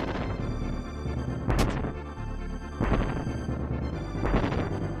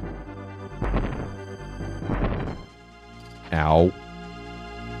 Ow.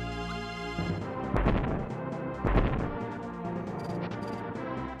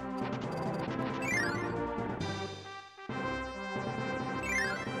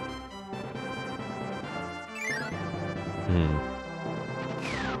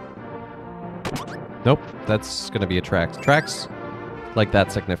 Nope, that's gonna be a track. Tracks like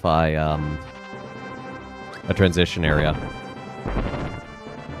that signify a transition area.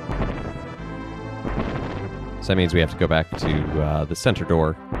 So that means we have to go back to the center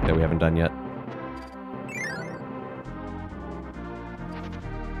door that we haven't done yet.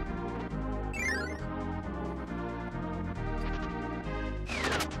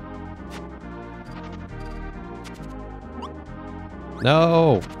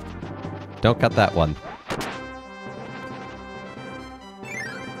 No! Don't cut that one.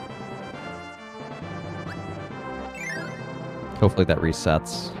 Hopefully that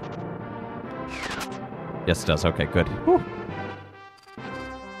resets. Yes, it does. Okay, good. Whew.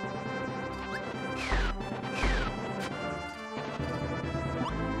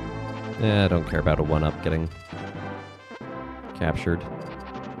 I don't care about a 1-up getting captured.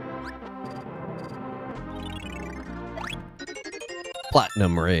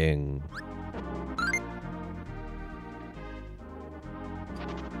 Platinum ring.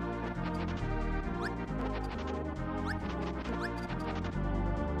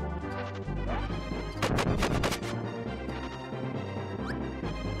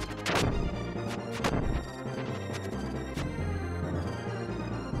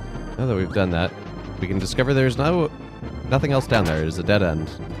 Now that we've done that, we can discover there's nothing else down there. It is a dead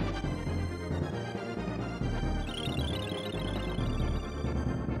end.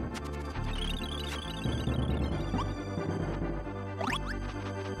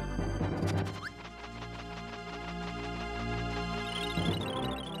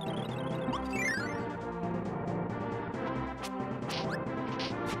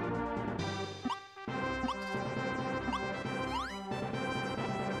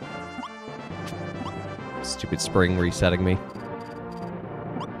 Stupid spring resetting me.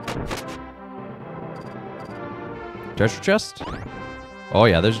 Treasure chest? Oh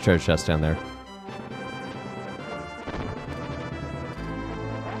yeah, there's a treasure chest down there.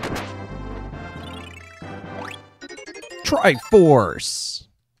 Triforce!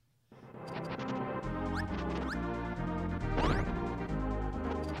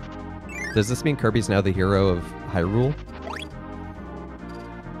 Does this mean Kirby's now the hero of Hyrule?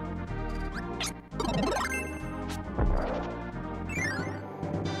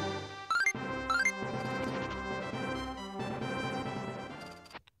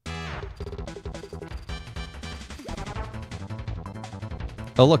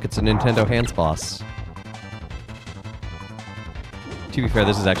 Oh look, it's a Nintendo Hands boss. To be fair,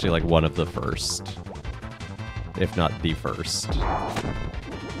 this is actually like one of the first. If not the first.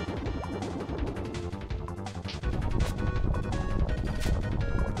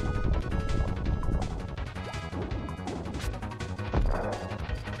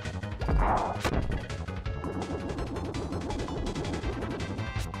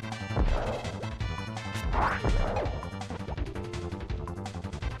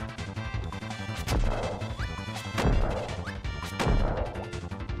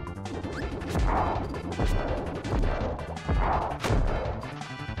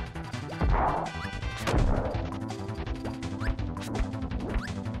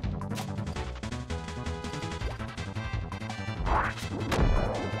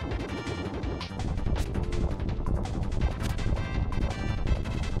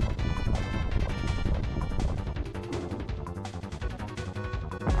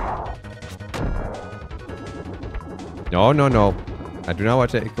 No, no, no. I do not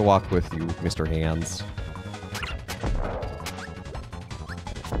want to take a walk with you, Mr. Hands.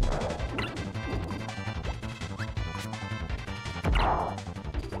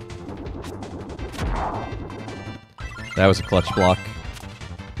 That was a clutch block.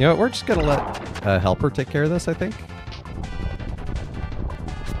 You know what, we're just gonna let a helper take care of this, I think.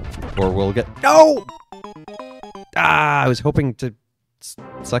 Or we'll get... No! Ah, I was hoping to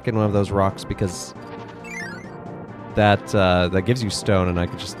suck in one of those rocks because... that gives you stone, and I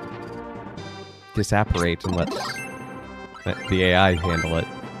could just disapparate and let the AI handle it.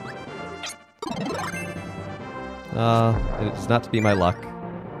 It's not to be my luck.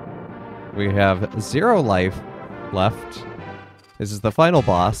 We have 0 life left, This is the final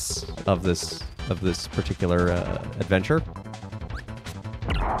boss of this particular adventure.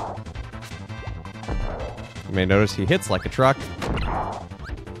 You may notice he hits like a truck.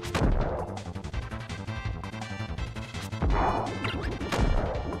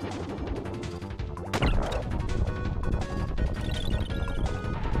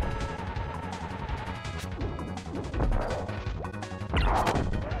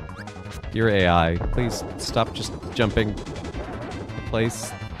 Your AI, please stop just jumping in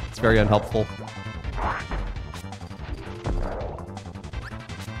place. It's very unhelpful.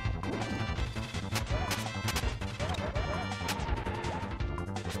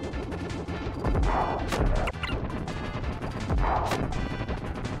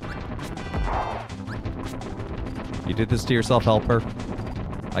 You did this to yourself, helper.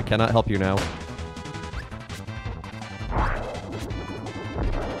 I cannot help you now.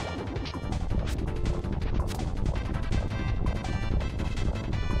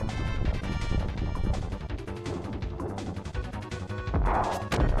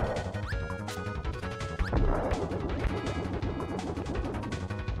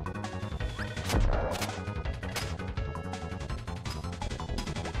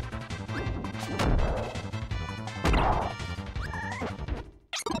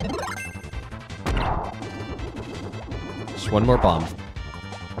 Just one more bomb.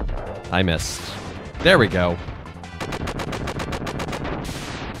 I missed. There we go.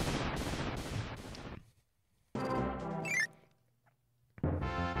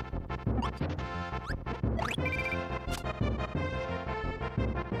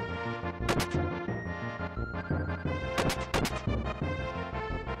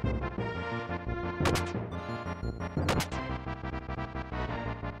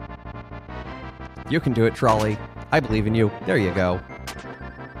 You can do it, Trolley. I believe in you. There you go.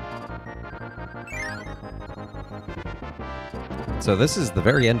 So this is the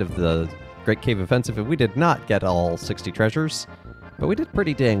very end of the Great Cave Offensive, and we did not get all 60 treasures, but we did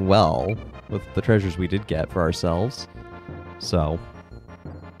pretty dang well with the treasures we did get for ourselves. So,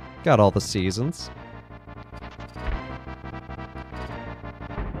 got all the seasons.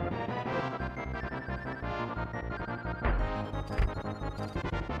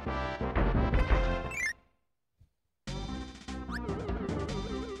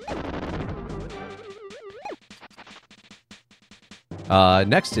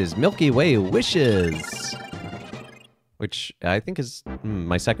 Next is Milky Way Wishes, which I think is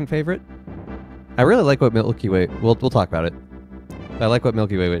my second favorite. I really like what Milky Way... We'll talk about it. I like what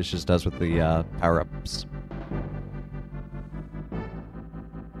Milky Way Wishes does with the power-ups.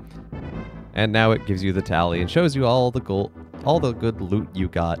 And now it gives you the tally and shows you all the good loot you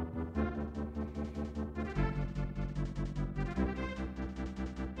got.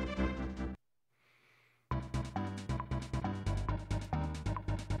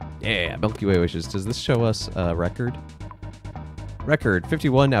 Yeah, Milky Way Wishes. Does this show us a record? Record,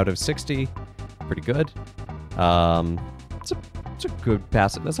 51 out of 60. Pretty good. It's a good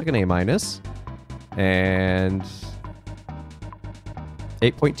pass. That's like an A-. And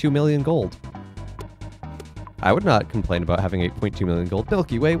 8.2 million gold. I would not complain about having 8.2 million gold.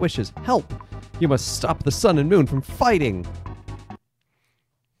 Milky Way Wishes, help! You must stop the sun and moon from fighting!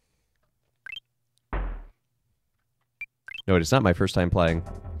 No, it is not my first time playing.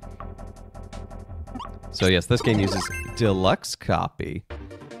 So yes, this game uses deluxe copy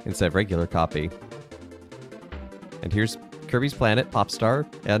instead of regular copy. And here's Kirby's Planet, Popstar,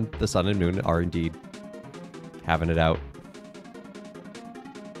 and the Sun and Moon are indeed having it out.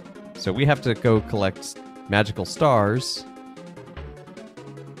 So we have to go collect magical stars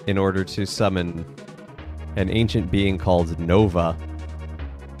in order to summon an ancient being called Nova.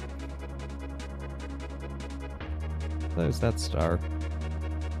 There's that star.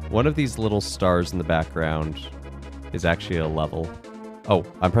 One of these little stars in the background is actually a level. Oh,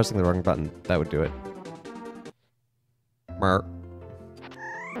 I'm pressing the wrong button. That would do it. Mer.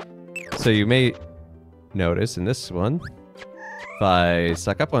 So you may notice in this one, if I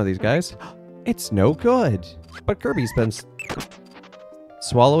suck up one of these guys, it's no good. But Kirby's been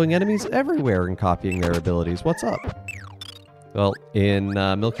swallowing enemies everywhere and copying their abilities. What's up? Well, in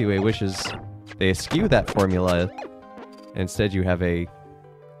Milky Way Wishes, they eschew that formula. Instead, you have a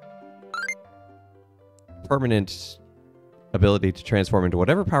permanent ability to transform into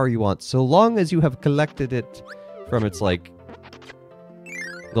whatever power you want, so long as you have collected it from its, like,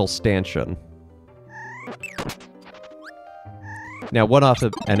 little stanchion. Now, one-off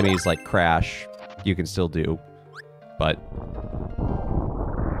of enemies like Crash, you can still do, but...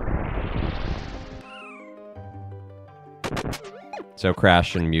 So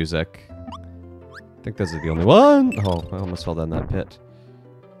Crash and music I think those are the only one. Oh, I almost fell down that pit.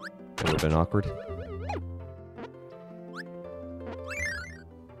 That would have been awkward.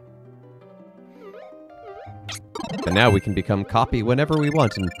 And now we can become copy whenever we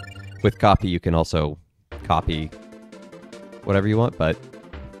want. And with copy, you can also copy whatever you want, but...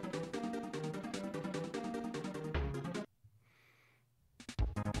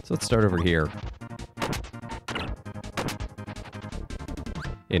 So let's start over here.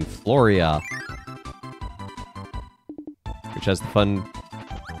 In Floria. Which has the fun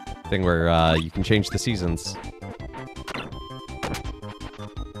thing where you can change the seasons.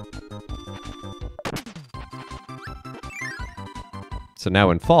 So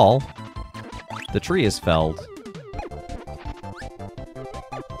now in fall, the tree is felled.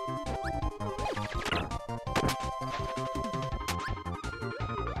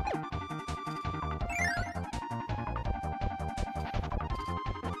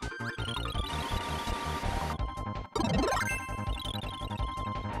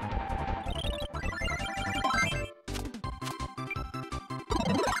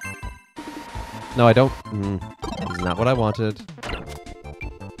 No, I don't. This is not what I wanted.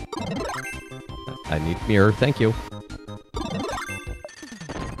 I need mirror, thank you.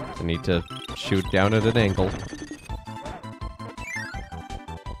 I need to shoot down at an angle.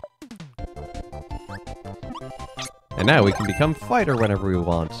 And now we can become fighter whenever we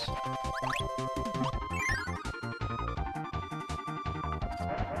want.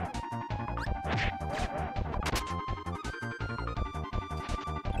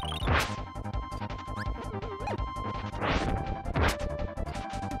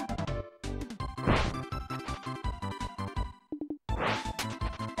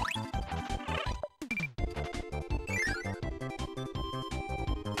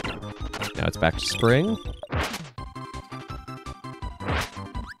 Now it's back to spring.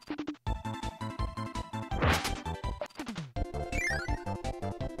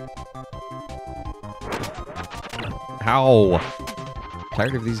 Ow!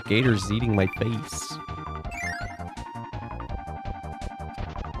 Tired of these gators eating my face.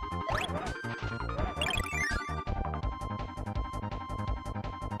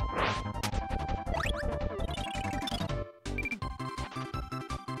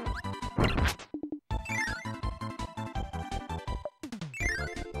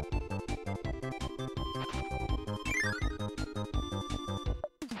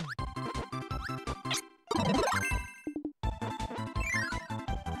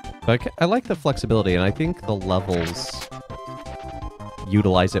 But I like the flexibility, and I think the levels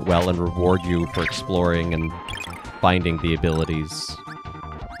utilize it well and reward you for exploring and finding the abilities.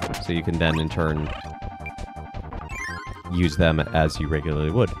 So you can then, in turn, use them as you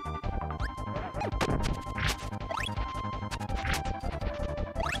regularly would.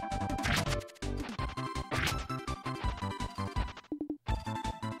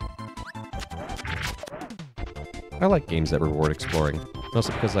 I like games that reward exploring.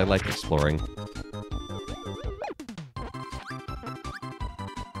 Mostly because I like exploring.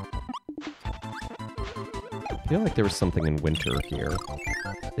 I feel like there was something in winter here.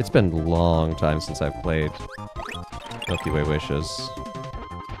 It's been a long time since I've played Milky Way Wishes.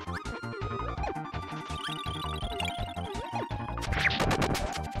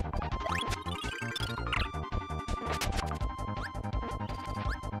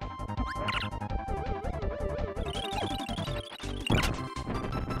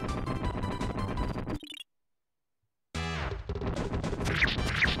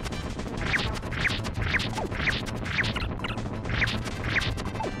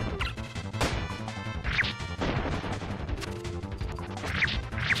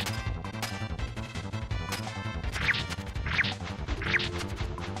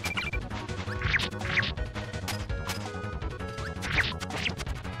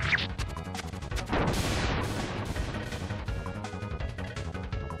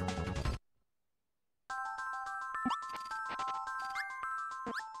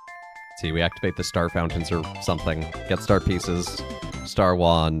 See, we activate the star fountains or something. Get star pieces, star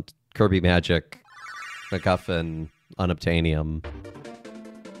wand, Kirby magic, MacGuffin, unobtainium.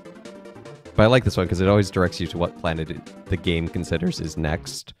 But I like this one because it always directs you to what planet the game considers is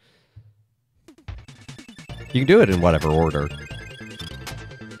next. You can do it in whatever order.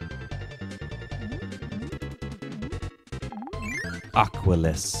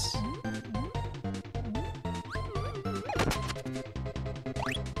 Aquilus.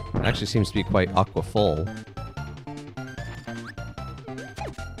 It actually seems to be quite aqua-full.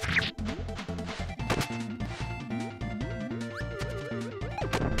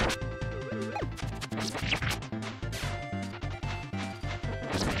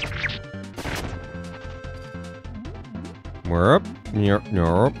 Merp.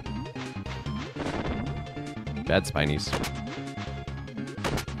 Nerp. Bad spinies.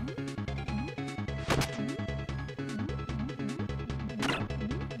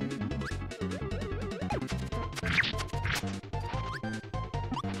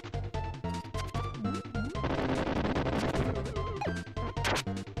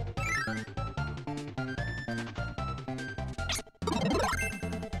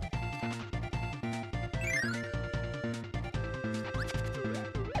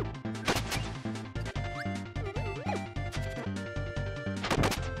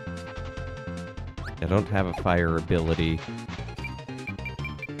 I don't have a fire ability.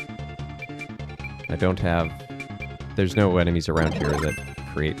 I don't have... There's no enemies around here that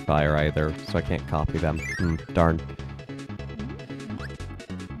create fire either, so I can't copy them. Darn.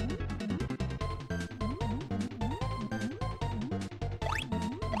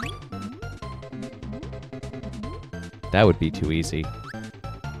 That would be too easy.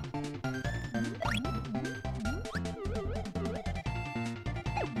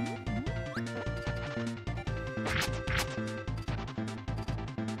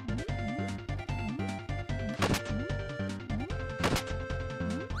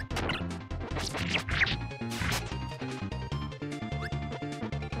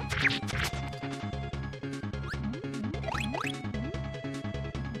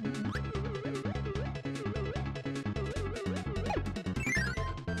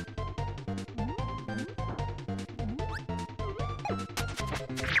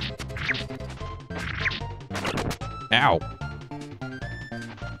 Ow!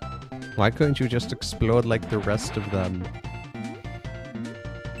 Why couldn't you just explode like the rest of them?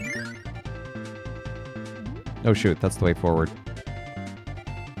 Oh shoot, that's the way forward.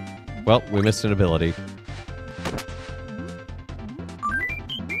 Well, we missed an ability.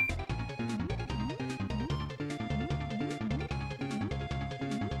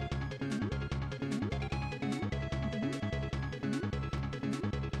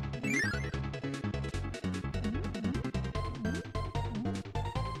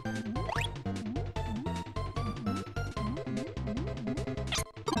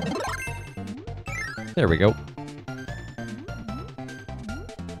 There we go.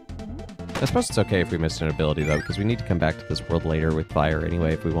 I suppose it's okay if we missed an ability, though, because we need to come back to this world later with fire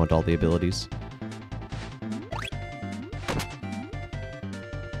anyway if we want all the abilities.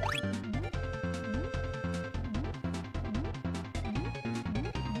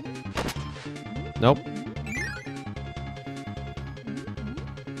 Nope.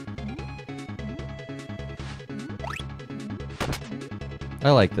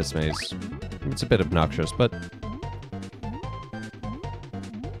 I like this maze. It's a bit obnoxious, but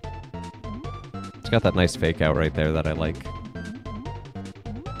it's got that nice fake out right there that I like.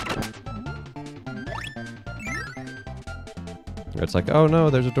 It's like, oh no,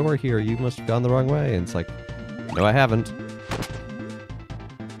 there's a door here, you must have gone the wrong way. And it's like, no, I haven't.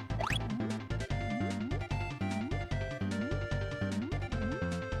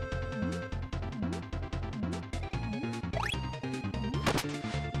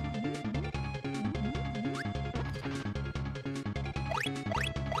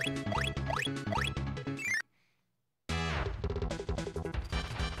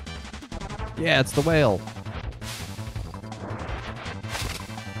 Yeah, it's the whale.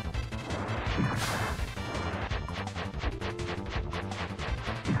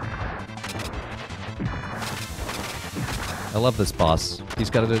 I love this boss. He's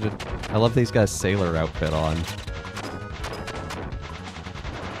got I love that he's got a sailor outfit on.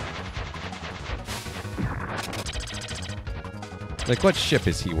 Like, what ship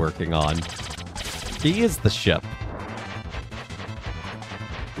is he working on? He is the ship.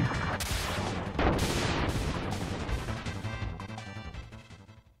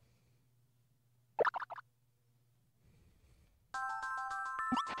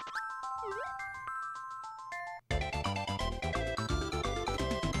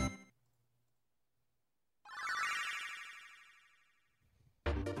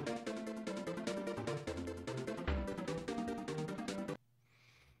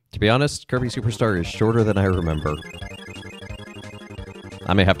 To be honest, Kirby Superstar is shorter than I remember.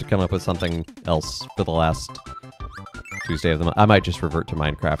 I may have to come up with something else for the last Tuesday of the month. I might just revert to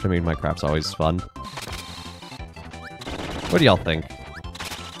Minecraft. I mean, Minecraft's always fun. What do y'all think?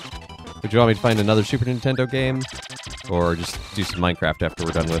 Would you want me to find another Super Nintendo game? Or just do some Minecraft after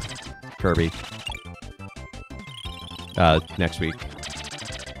we're done with Kirby? Next week.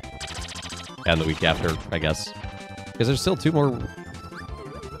 And the week after, I guess. Because there's still two more...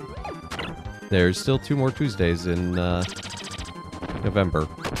 There's still 2 more Tuesdays in November.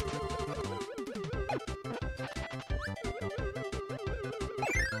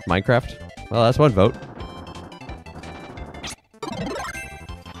 Minecraft? Well, that's one vote.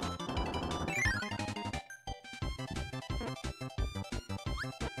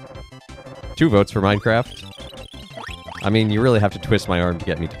 Two votes for Minecraft. I mean, you really have to twist my arm to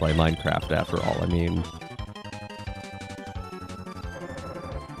get me to play Minecraft after all. I mean...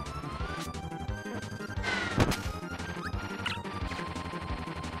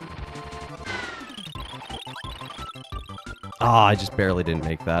 Ah, I just barely didn't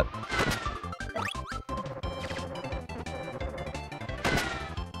make that.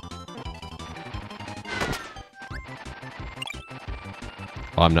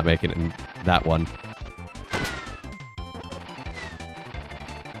 Oh, I'm not making it in that one.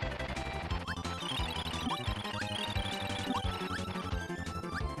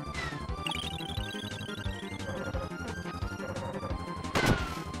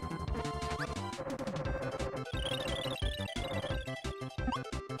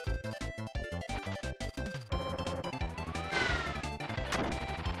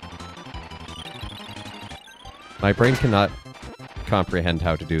 My brain cannot comprehend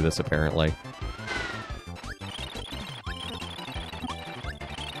how to do this, apparently.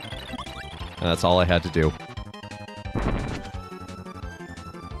 And that's all I had to do.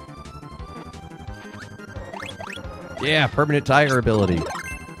 Yeah, permanent tire ability.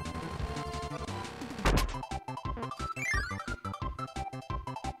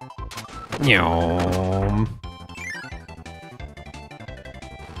 Nyom.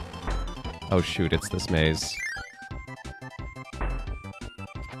 Oh shoot, it's this maze.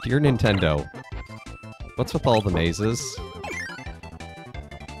 Dear Nintendo, what's with all the mazes?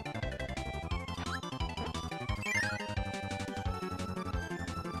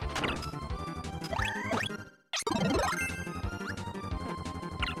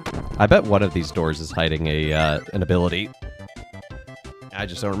 I bet one of these doors is hiding a an ability. I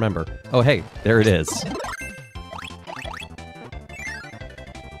just don't remember. Oh hey, there it is.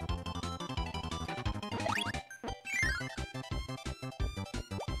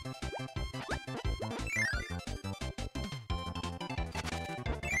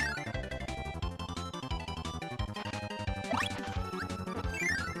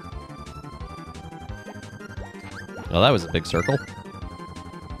 Well, that was a big circle.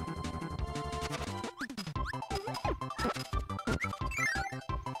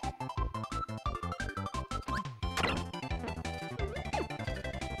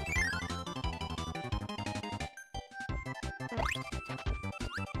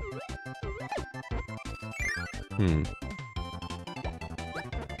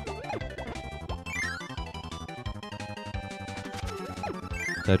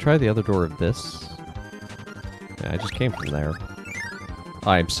 Did I try the other door of this? Yeah, I just came from there.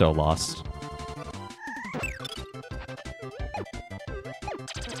 I am so lost.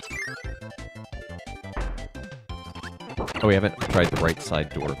 Oh, we haven't tried the right side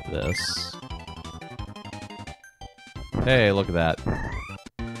door of this. Hey, look at that.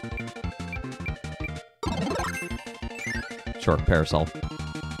 Sure, parasol.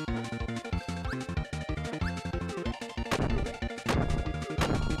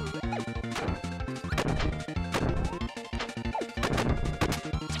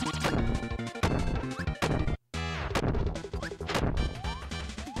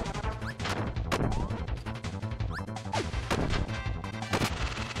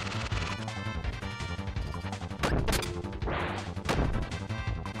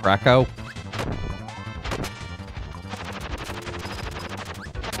 Krakow.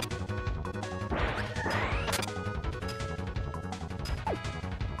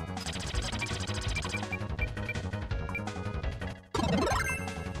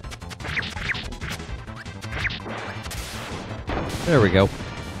 There we go.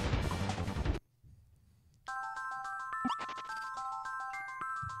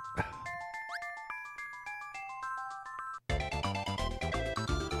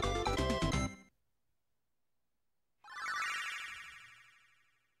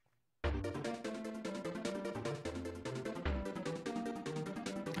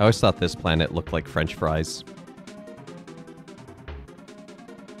 I always thought this planet looked like French fries.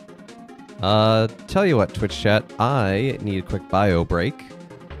 Tell you what, Twitch chat, I need a quick bio break.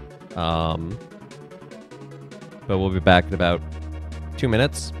 But we'll be back in about 2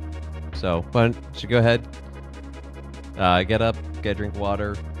 minutes. So, why don't you go ahead, get up, get a drink of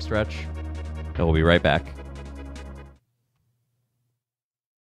water, stretch, and we'll be right back.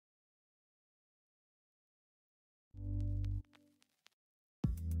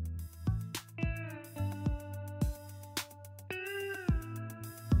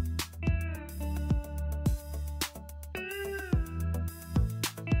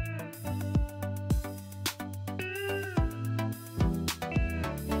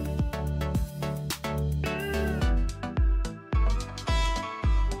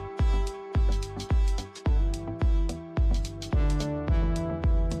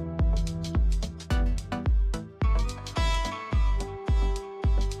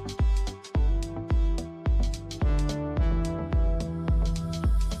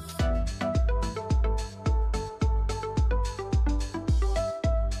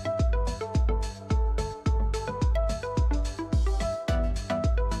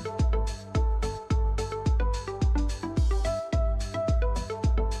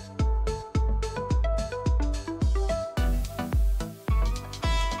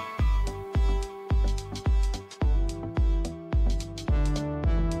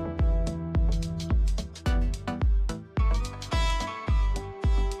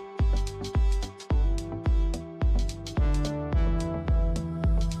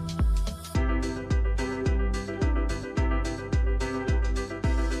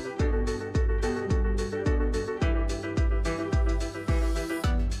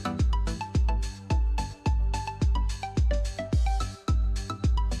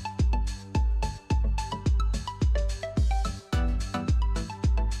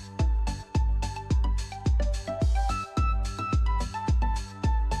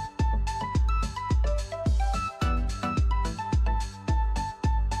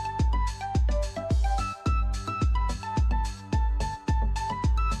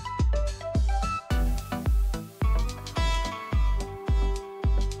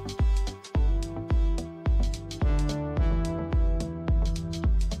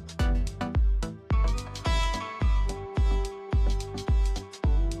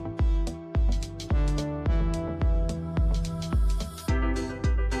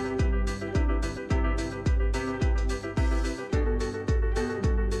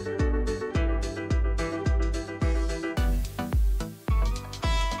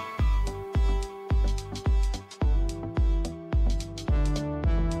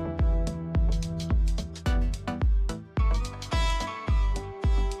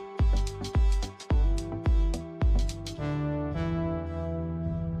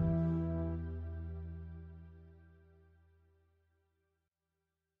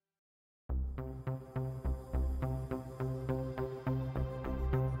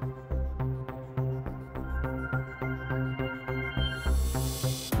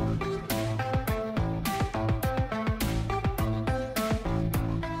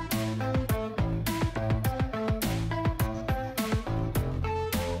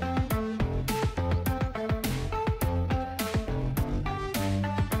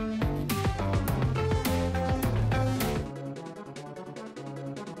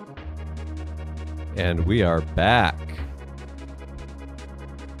 And we are back.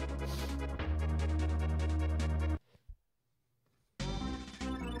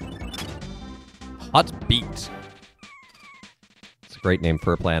 Hot Beat. It's a great name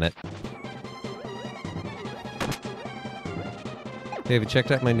for a planet. Hey, have you checked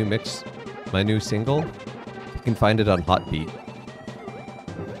out my new mix? My new single? You can find it on Hot Beat.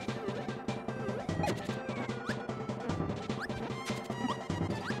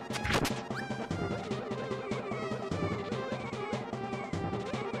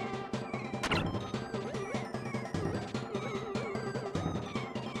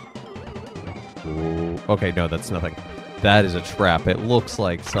 Ooh. Okay, no, that's nothing. That is a trap. It looks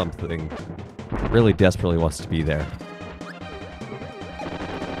like something really desperately wants to be there.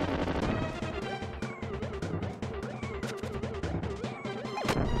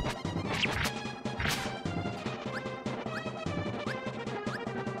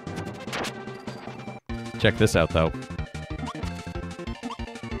 Check this out, though.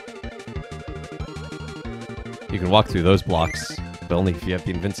 You can walk through those blocks, but only if you have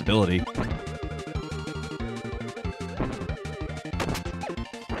the invincibility.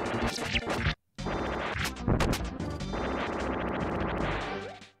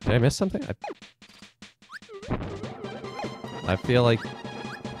 Did I miss something? I feel like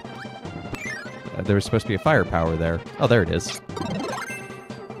there was supposed to be a firepower there. Oh, there it is.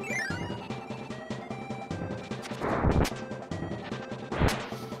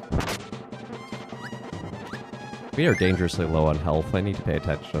 We are dangerously low on health. I need to pay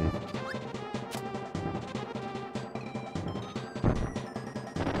attention.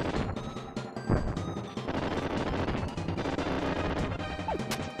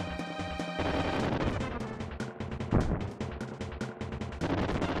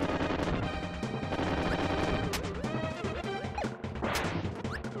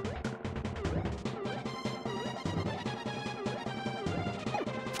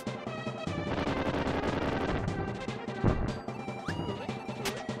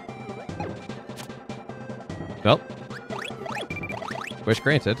 Well, wish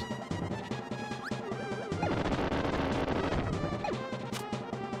granted.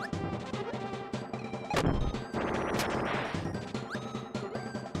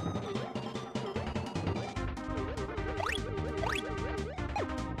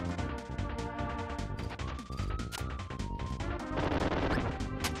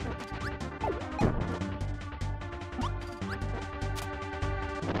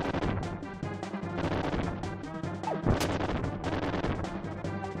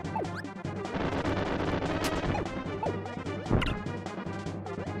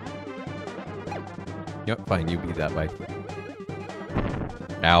 Yep, fine, you be that way.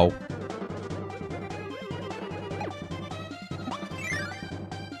 Ow.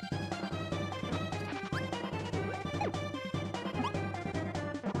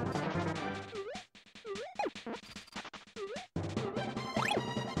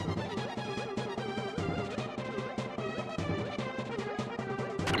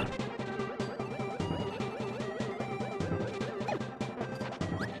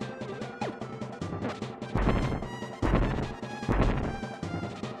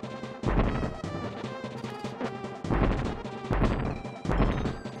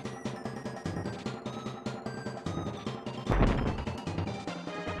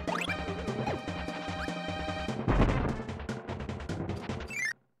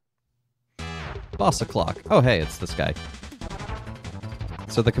 Boss o'clock. Oh, hey, it's this guy.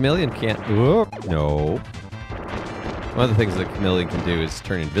 So the chameleon can't... Whoop, no. One of the things the chameleon can do is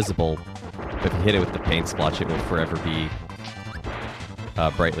turn invisible. But if you hit it with the paint splotch, it will forever be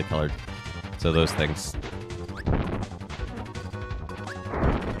brightly colored. So those things.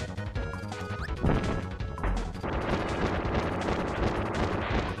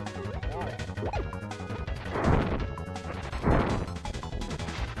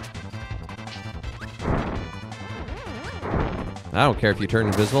 I don't care if you turn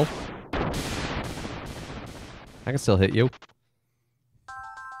invisible. I can still hit you.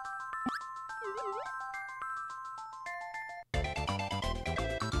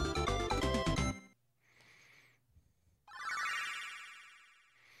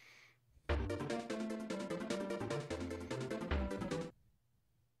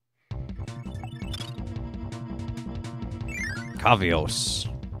 Cavios.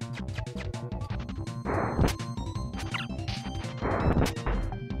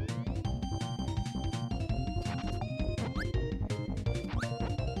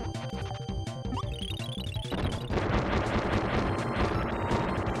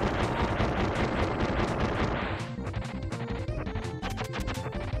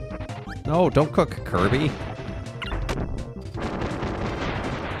 No, don't cook, Kirby.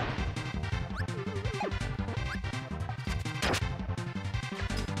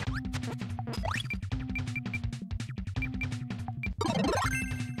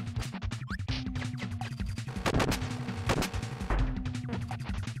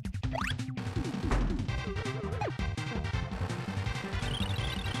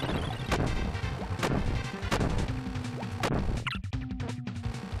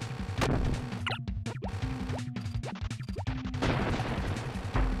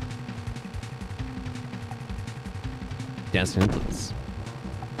 Dancing influence.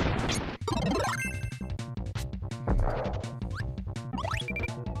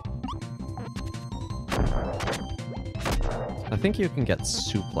 I think you can get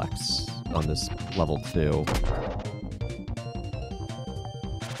suplex on this level too.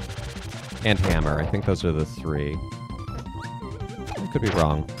 And hammer. I think those are the three. I could be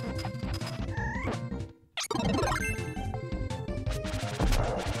wrong.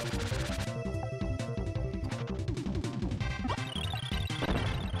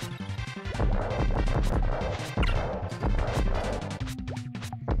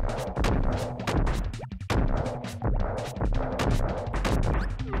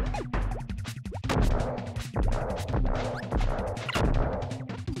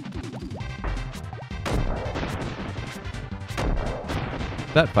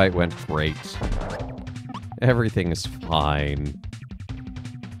 That fight went great. Everything is fine.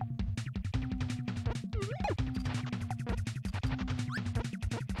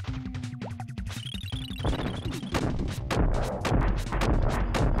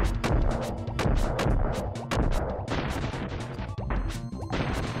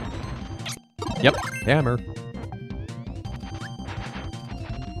 Yep, hammer.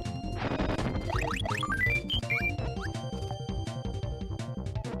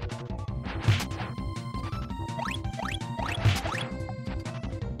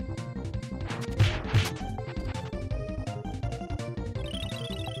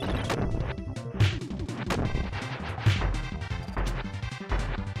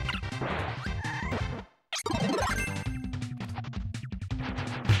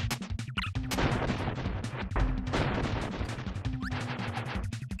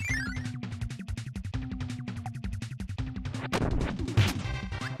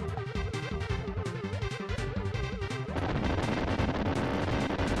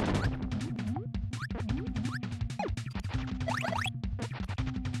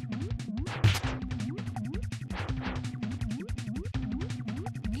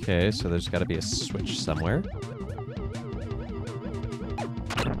 Okay, so there's got to be a switch somewhere.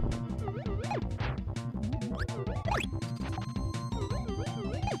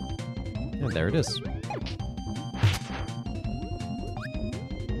 And there it is.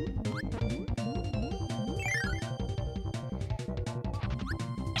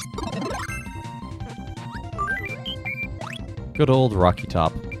 Good old Rocky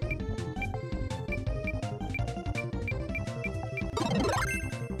Top.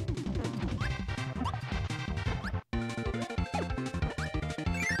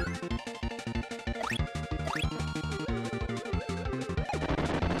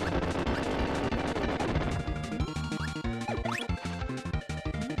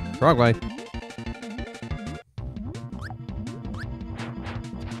 Wrong way.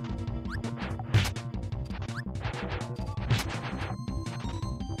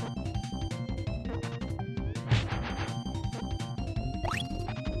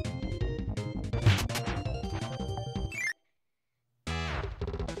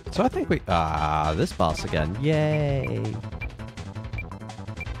 So I think we... this boss again. Yay!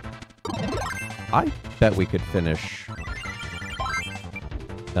 I bet we could finish...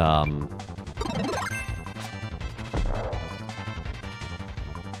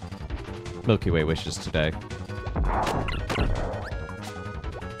 Milky Way wishes today.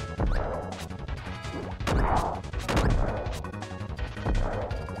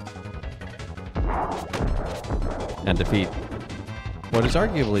 And defeat what is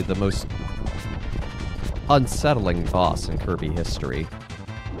arguably the most unsettling boss in Kirby history.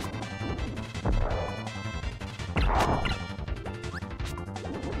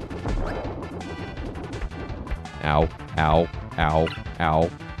 Ow, ow, ow, ow.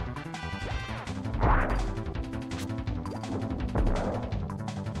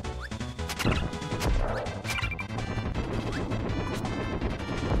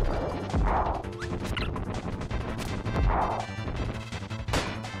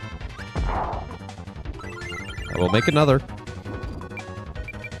 I will make another.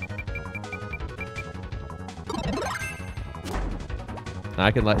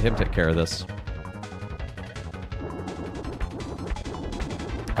 I can let him take care of this.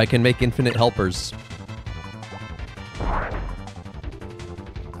 I can make infinite helpers.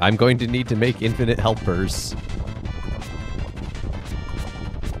 I'm going to need to make infinite helpers.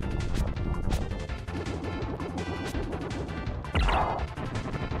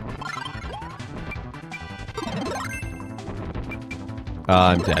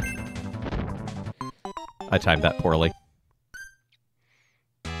 I'm dead. I timed that poorly.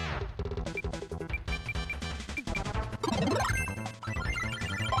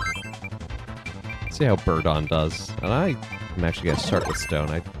 See how Birdon does. And I'm actually going to start with Stone.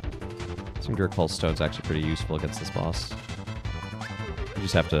 I seem to recall Stone's actually pretty useful against this boss. You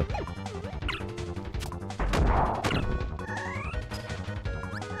just have to...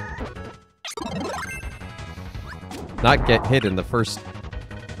 not get hit in the first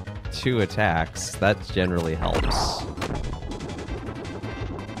 2 attacks. That generally helps.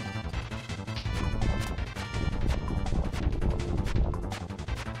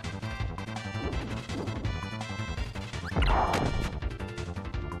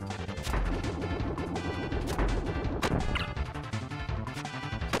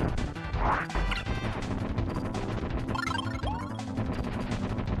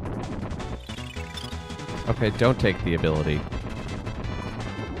 Okay, don't take the ability.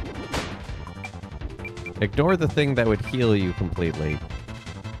 Ignore the thing that would heal you completely.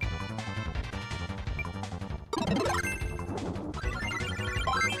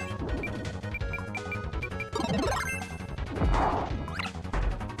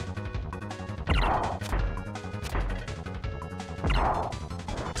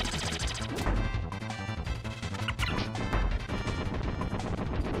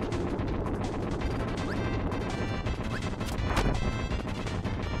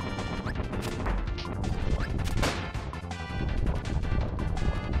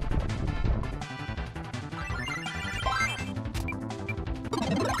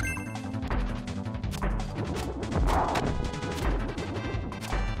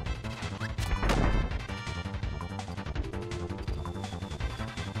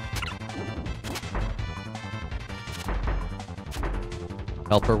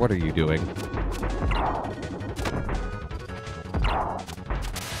 Helper, what are you doing?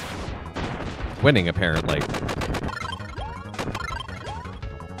 Winning, apparently.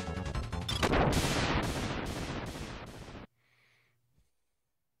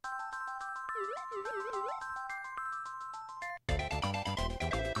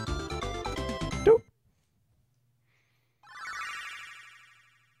 Doop.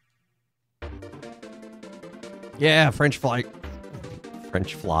 Yeah, French fry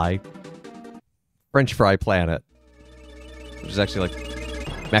planet, which is actually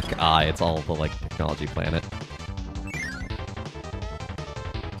like Mech Eye. It's all the like technology planet.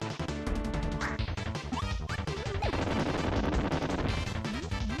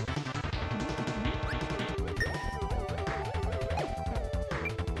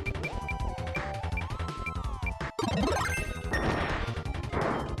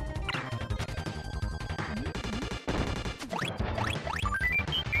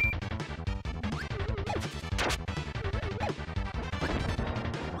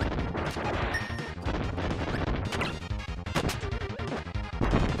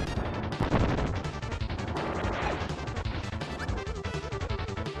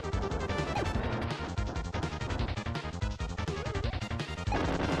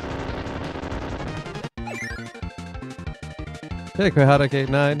 Hey,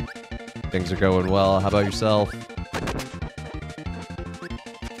 Quahada89. Things are going well. How about yourself?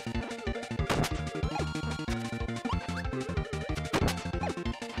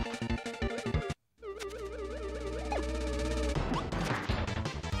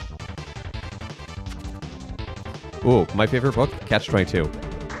 Ooh, my favorite book, Catch-22.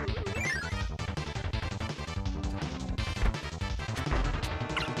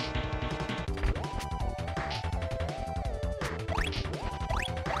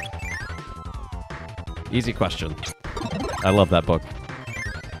 Easy question. I love that book.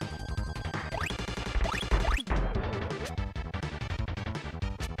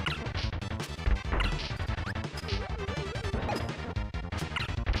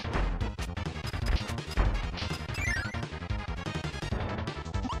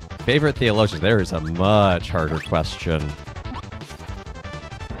 Favorite theologian? There is a much harder question.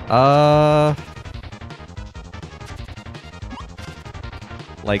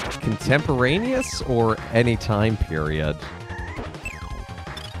 Like, contemporaneous or any time period?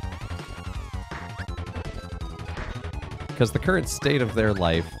 Because the current state of their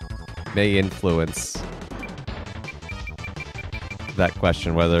life may influence that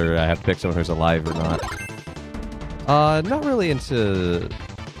question, whether I have to pick someone who's alive or not. Not really into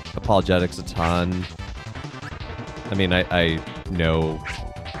apologetics a ton. I mean, I know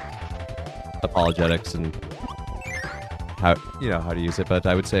apologetics and how to use it, but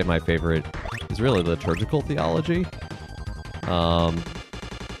I would say my favorite is really liturgical theology. I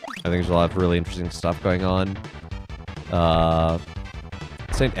think there's a lot of really interesting stuff going on.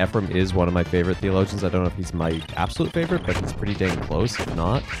 St. Ephrem is one of my favorite theologians. I don't know if he's my absolute favorite, but he's pretty dang close, if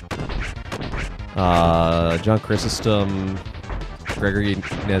not. John Chrysostom, Gregory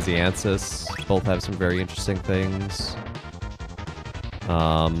Nazianzus both have some very interesting things.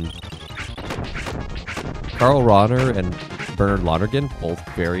 Karl Rahner and Bernard Lonergan, both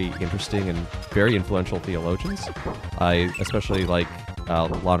very interesting and very influential theologians. I especially like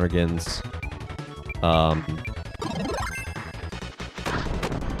Lonergan's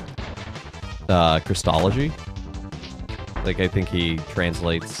Christology. Like, I think he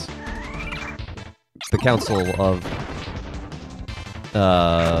translates the Council of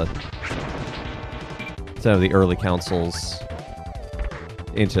some of the early councils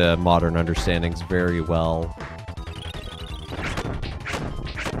into modern understandings very well.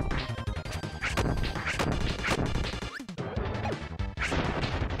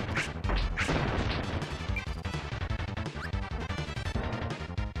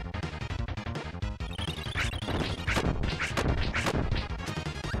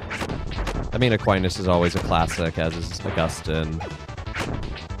 I mean, Aquinas is always a classic, as is Augustine.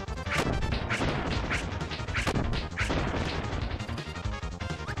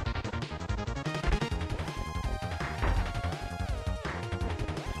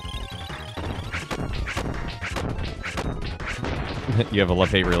 You have a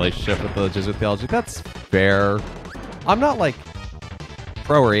love-hate relationship with the Jesuit theology. That's fair. I'm not, like,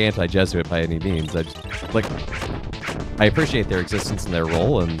 pro or anti-Jesuit by any means. I appreciate their existence and their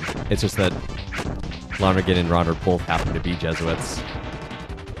role, and it's just that Lonergan and Rahner both happen to be Jesuits.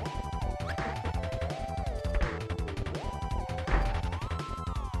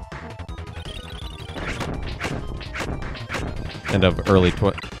 And of early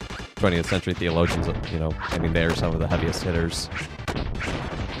 20th century theologians, you know, I mean, they're some of the heaviest hitters.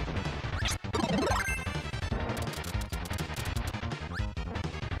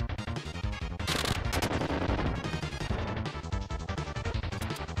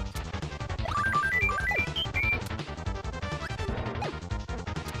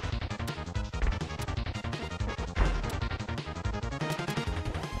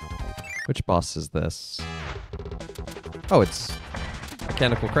 Which boss is this? Oh, it's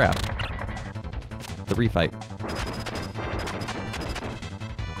Mechanical Crab. The refight.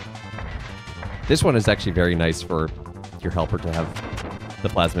 This one is actually very nice for your helper to have the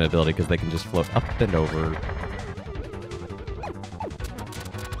plasma ability, because they can just float up and over.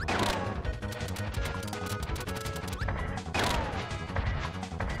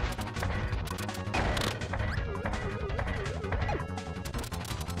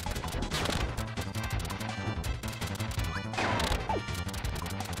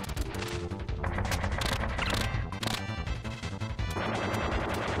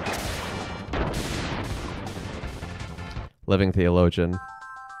 Living Theologian.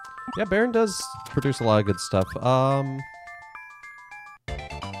 Yeah, Baron does produce a lot of good stuff.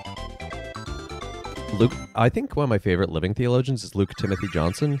 Luke, I think one of my favorite living theologians is Luke Timothy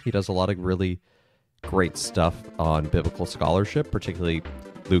Johnson. He does a lot of really great stuff on biblical scholarship, particularly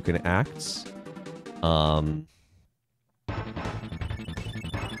Luke and Acts. One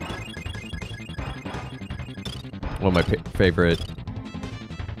of my favorite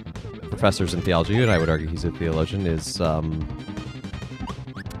professors in theology, and I would argue he's a theologian, is oh,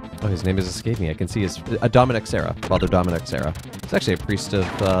 his name has escaped me. I can see his Dominic Serra, Father Dominic Serra. He's actually a priest of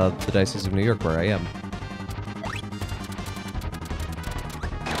the Diocese of New York, where I am.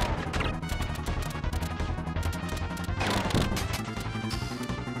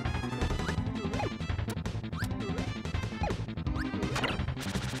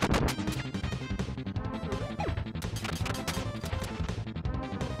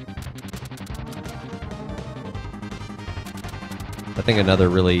 I think another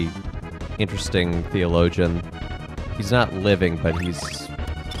really interesting theologian, he's not living, but he's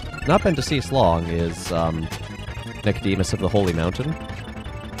not been deceased long, is Nicodemus of the Holy Mountain.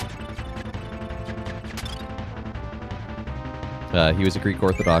 He was a Greek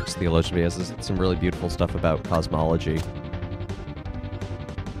Orthodox theologian, but he has some really beautiful stuff about cosmology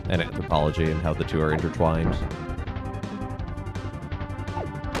and anthropology and how the two are intertwined.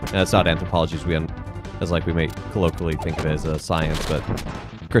 And it's not anthropology as like we may colloquially think of it as a science, but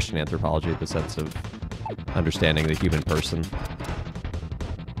Christian anthropology, the sense of understanding the human person.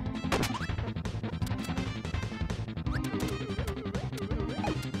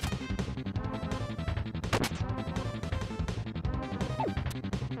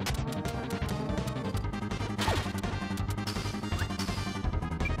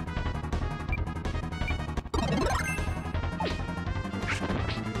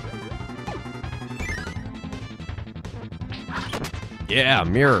 Yeah,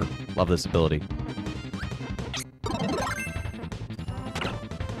 mirror. Love this ability.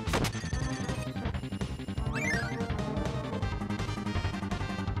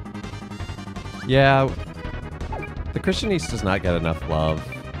 Yeah, the Christian East does not get enough love.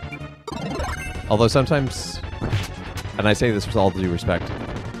 Although sometimes, and I say this with all due respect,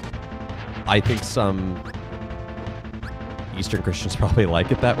 I think some Eastern Christians probably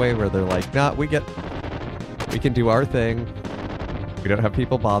like it that way, where they're like, nah, we can do our thing. We don't have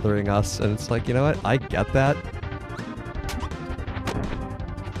people bothering us. And it's like, you know what? I get that.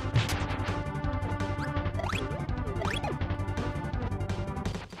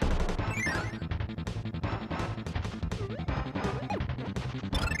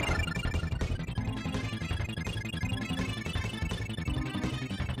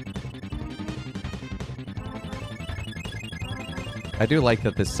 I do like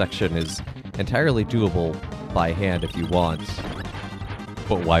that this section is entirely doable by hand if you want,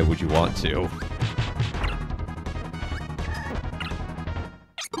 but why would you want to?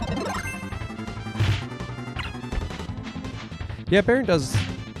 Yeah, Baron does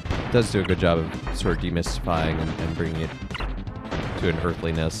do a good job of sort of demystifying and bringing it to an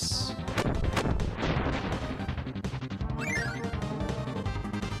earthliness.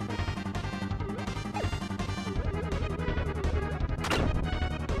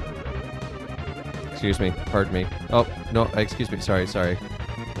 Excuse me. Pardon me. Oh, no, excuse me. Sorry.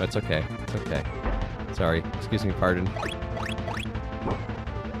 No, it's okay. It's okay. Sorry. Excuse me. Pardon.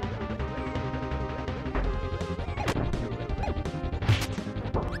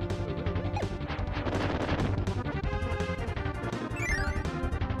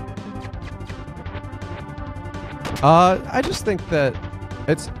 I just think that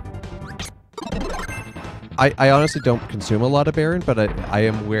it's... I honestly don't consume a lot of Baron, but I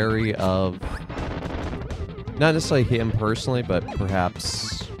am wary of... Not necessarily him personally, but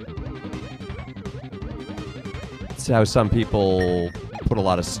perhaps it's how some people put a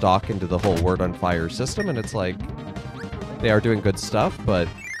lot of stock into the whole Word on Fire system, and it's like, they are doing good stuff, but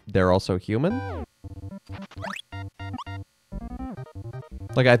they're also human.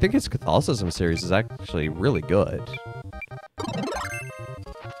 Like, I think his Catholicism series is actually really good.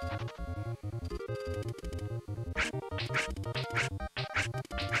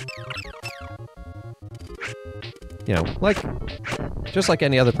 You know, like, just like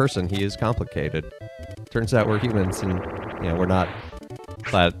any other person, he is complicated. Turns out we're humans, and, you know, we're not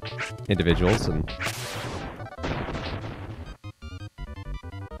flat individuals, and...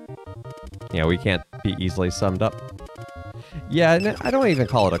 you know, we can't be easily summed up. Yeah, and I don't even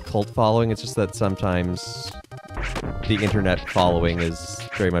call it a cult following, it's just that sometimes the internet following is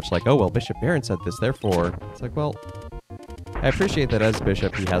very much like, oh, well, Bishop Barron said this, therefore... It's like, well, I appreciate that as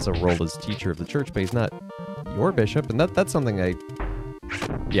bishop he has a role as teacher of the church, but he's not your bishop, and that's something I...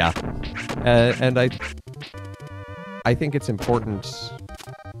 Yeah. And I think it's important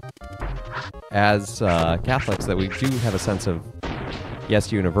as Catholics that we do have a sense of, yes,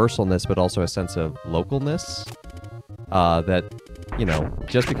 universalness, but also a sense of localness. That, you know,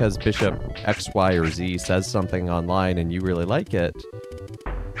 just because Bishop X, Y, or Z says something online and you really like it,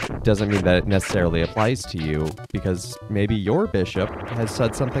 doesn't mean that it necessarily applies to you, because maybe your bishop has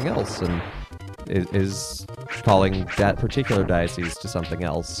said something else and is calling that particular diocese to something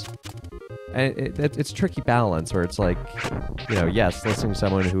else. And it's a tricky balance where it's like, you know, yes, listening to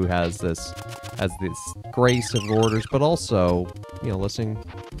someone who has this grace of orders, but also, you know, listening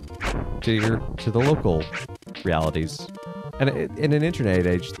to the local realities. And in an internet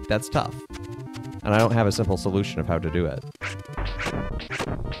age, that's tough. And I don't have a simple solution of how to do it.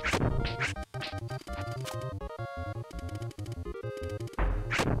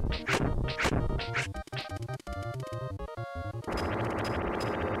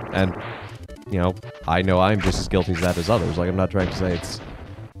 And, you know I'm just as guilty as that as others. Like, I'm not trying to say it's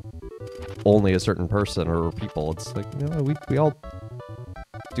only a certain person or people. It's like, you know, we all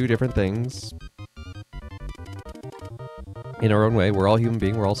do different things in our own way. We're all human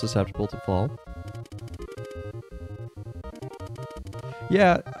beings. We're all susceptible to fall.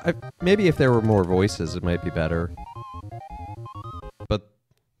 Yeah, maybe if there were more voices, it might be better. But...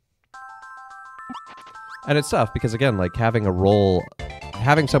 and it's tough, because again, like, having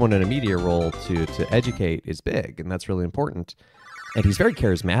someone in a media role to educate is big, and that's really important. And he's very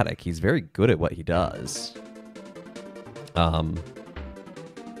charismatic. He's very good at what he does.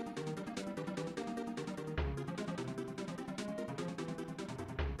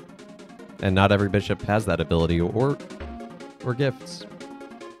 And not every bishop has that ability or gifts.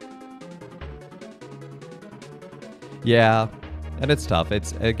 Yeah, and it's tough.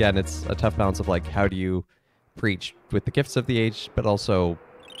 It's a tough balance of, like, how do you preach with the gifts of the age, but also,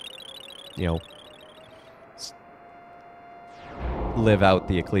 you know, live out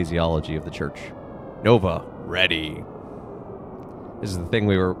the ecclesiology of the church. Nova, ready. This is the thing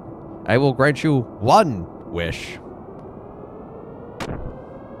I will grant you one wish.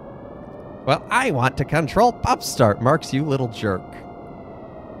 Well, I want to control Upstart, Marks, you little jerk.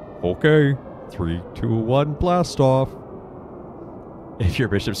 Okay, 3, 2, 1, blast off. If your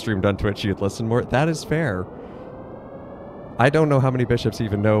bishop streamed on Twitch, you'd listen more. That is fair. I don't know how many bishops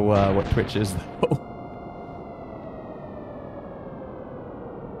even know what Twitch is, though.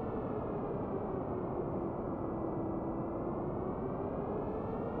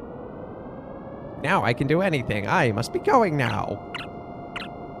 Now I can do anything. I must be going now.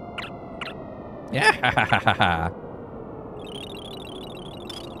 Yeah.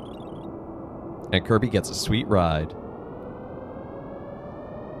 And Kirby gets a sweet ride.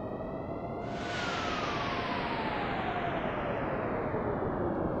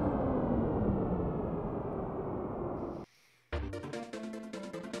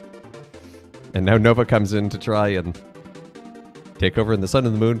 And now Nova comes in to try and take over in the Sun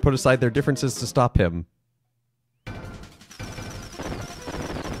and the Moon, put aside their differences to stop him.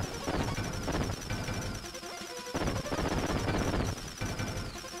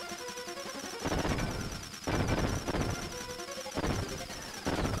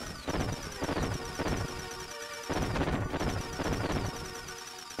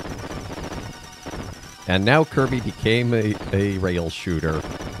 And now Kirby became a rail shooter.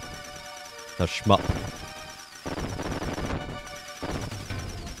 A shmup.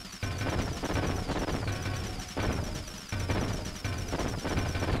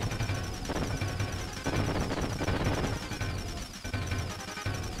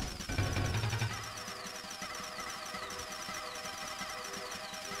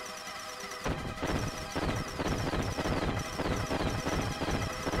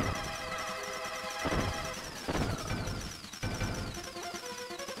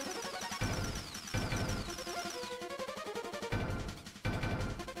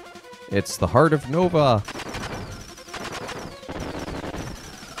 It's the heart of Nova.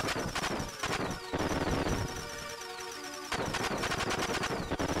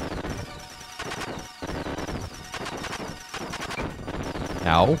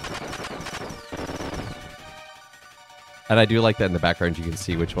 Ow. And I do like that in the background you can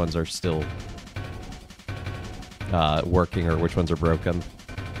see which ones are still working or which ones are broken.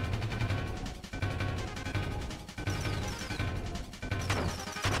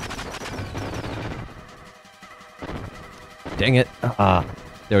 Dang it.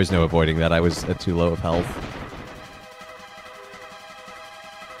 There was no avoiding that. I was at too low of health.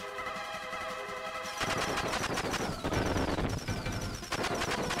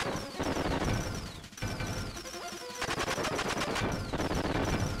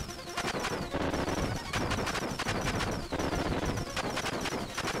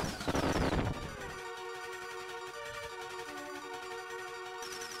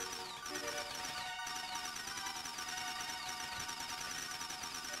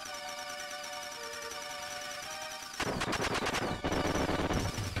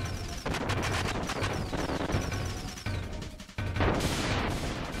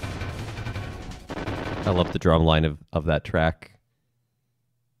 I love the drum line of that track.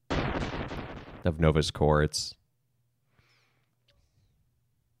 Of Nova's core. It's...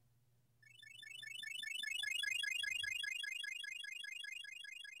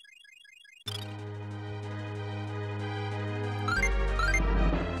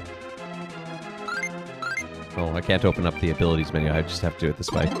 Oh, I can't open up the abilities menu. I just have to do it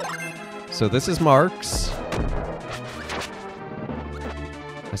this way. So this is Mark's.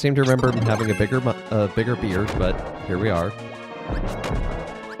 I seem to remember him having a bigger beard, but here we are.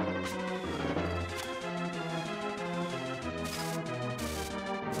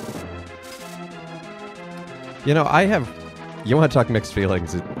 You know, you want to talk mixed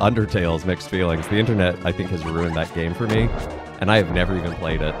feelings? Undertale's mixed feelings. The internet, I think, has ruined that game for me, and I have never even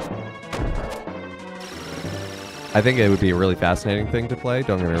played it. I think it would be a really fascinating thing to play,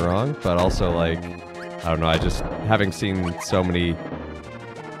 don't get me wrong, but also, like, I don't know, I just, having seen so many...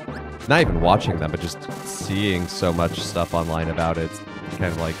 Not even watching them, but just seeing so much stuff online about it. It's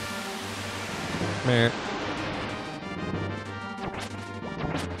kind of like, meh.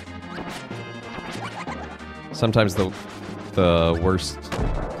 Sometimes the worst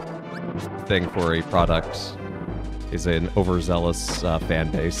thing for a product is an overzealous fan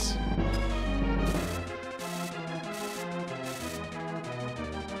base.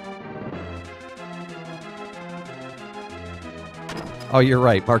 Oh, you're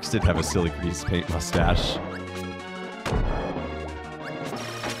right. Marks did have a silly grease paint mustache.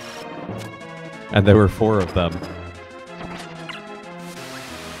 And there were 4 of them.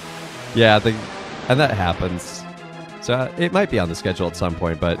 Yeah, and that happens. So it might be on the schedule at some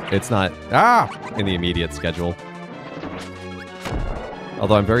point, but it's not in the immediate schedule.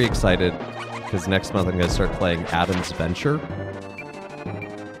 Although I'm very excited because next month I'm going to start playing Adam's Venture,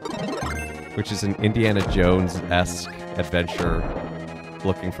 which is an Indiana Jones-esque adventure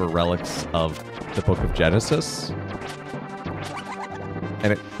looking for relics of the Book of Genesis.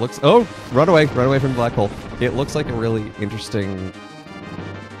 And it looks... Oh! Run away from the black hole. It looks like a really interesting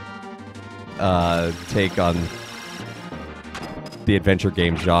take on the adventure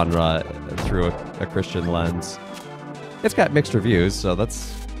game genre through a Christian lens. It's got mixed reviews, so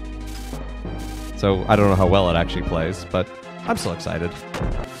that's... So I don't know how well it actually plays, but I'm still excited.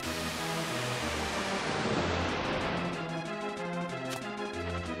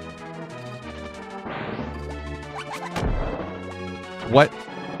 What?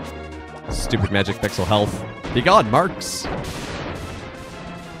 Stupid magic pixel health. Be gone, Marks!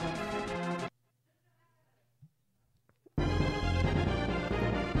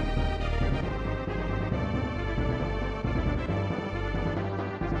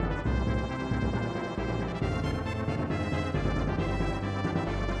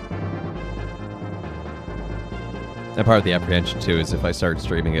 And part of the apprehension, too, is if I start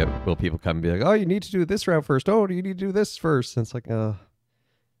streaming it, will people come and be like, oh, you need to do this route first. Oh, you need to do this first. And it's like,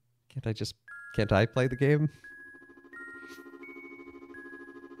 can't I play the game?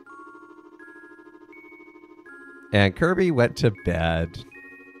 And Kirby went to bed.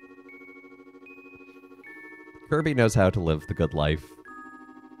 Kirby knows how to live the good life.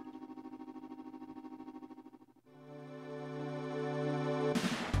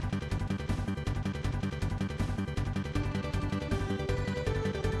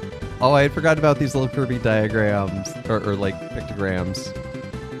 Oh, I had forgotten about these little Kirby diagrams, or like pictograms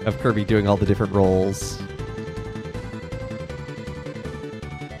of Kirby doing all the different roles.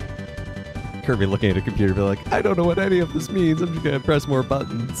 Kirby looking at a computer be like, I don't know what any of this means, I'm just gonna press more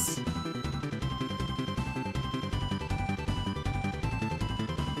buttons.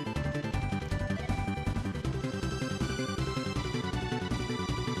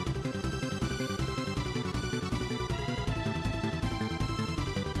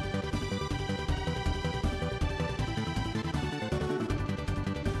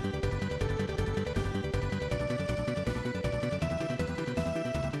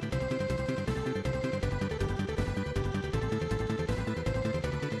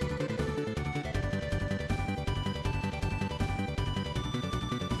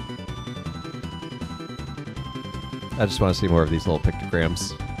 I just want to see more of these little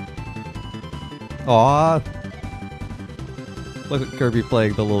pictograms. Aww! Look at Kirby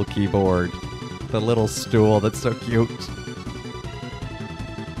playing the little keyboard. The little stool, that's so cute.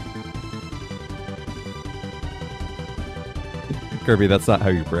 Kirby, that's not how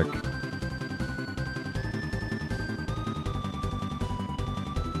you brick.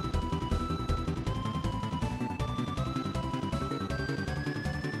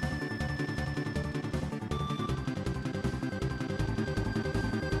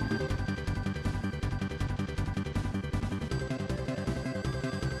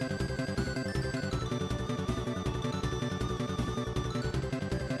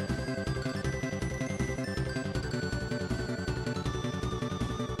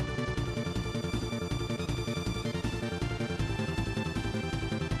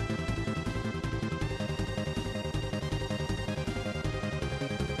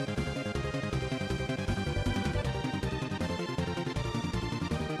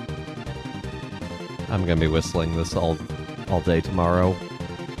 I'm gonna be whistling this all day tomorrow.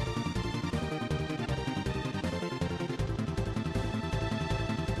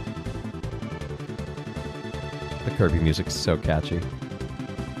 The Kirby music's so catchy.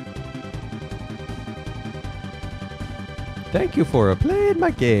 Thank you for playing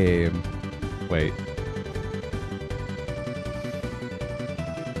my game. Wait.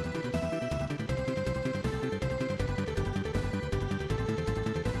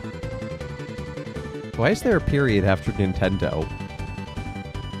 Why is there a period after Nintendo?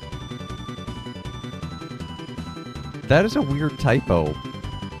 That is a weird typo.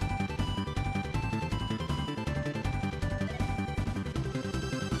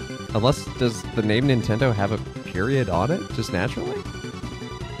 Unless, does the name Nintendo have a period on it, just naturally?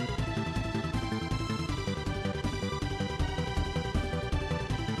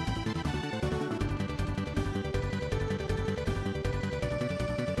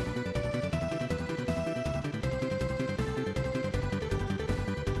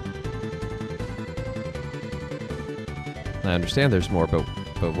 I understand there's more, but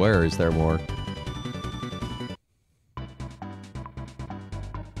where is there more?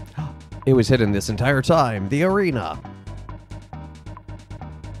 It was hidden this entire time. The arena.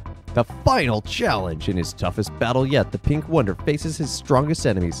 The final challenge. In his toughest battle yet, the Pink Wonder faces his strongest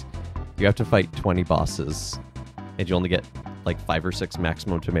enemies. You have to fight 20 bosses. And you only get like 5 or 6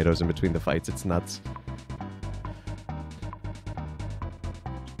 maximum tomatoes in between the fights. It's nuts.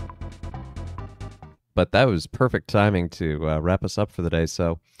 But that was perfect timing to wrap us up for the day.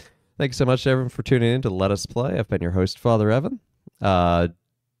 So thank you so much, everyone, for tuning in to Let Us Play. I've been your host, Father Evan.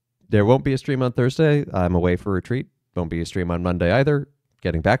 There won't be a stream on Thursday. I'm away for retreat. Won't be a stream on Monday either.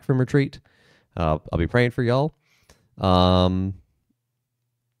 Getting back from retreat. I'll be praying for y'all. But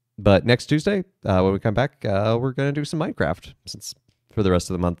next Tuesday, when we come back, we're going to do some Minecraft for the rest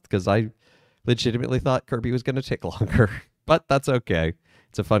of the month, because I legitimately thought Kirby was going to take longer. But that's okay.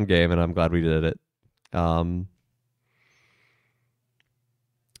 It's a fun game, and I'm glad we did it. And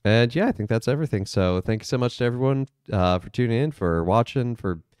yeah, I think that's everything. So thank you so much to everyone for tuning in, for watching,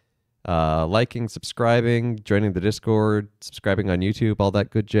 for liking, subscribing, joining the Discord, subscribing on YouTube, all that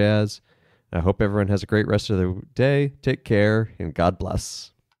good jazz. I hope everyone has a great rest of the day. Take care, and God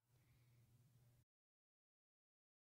bless.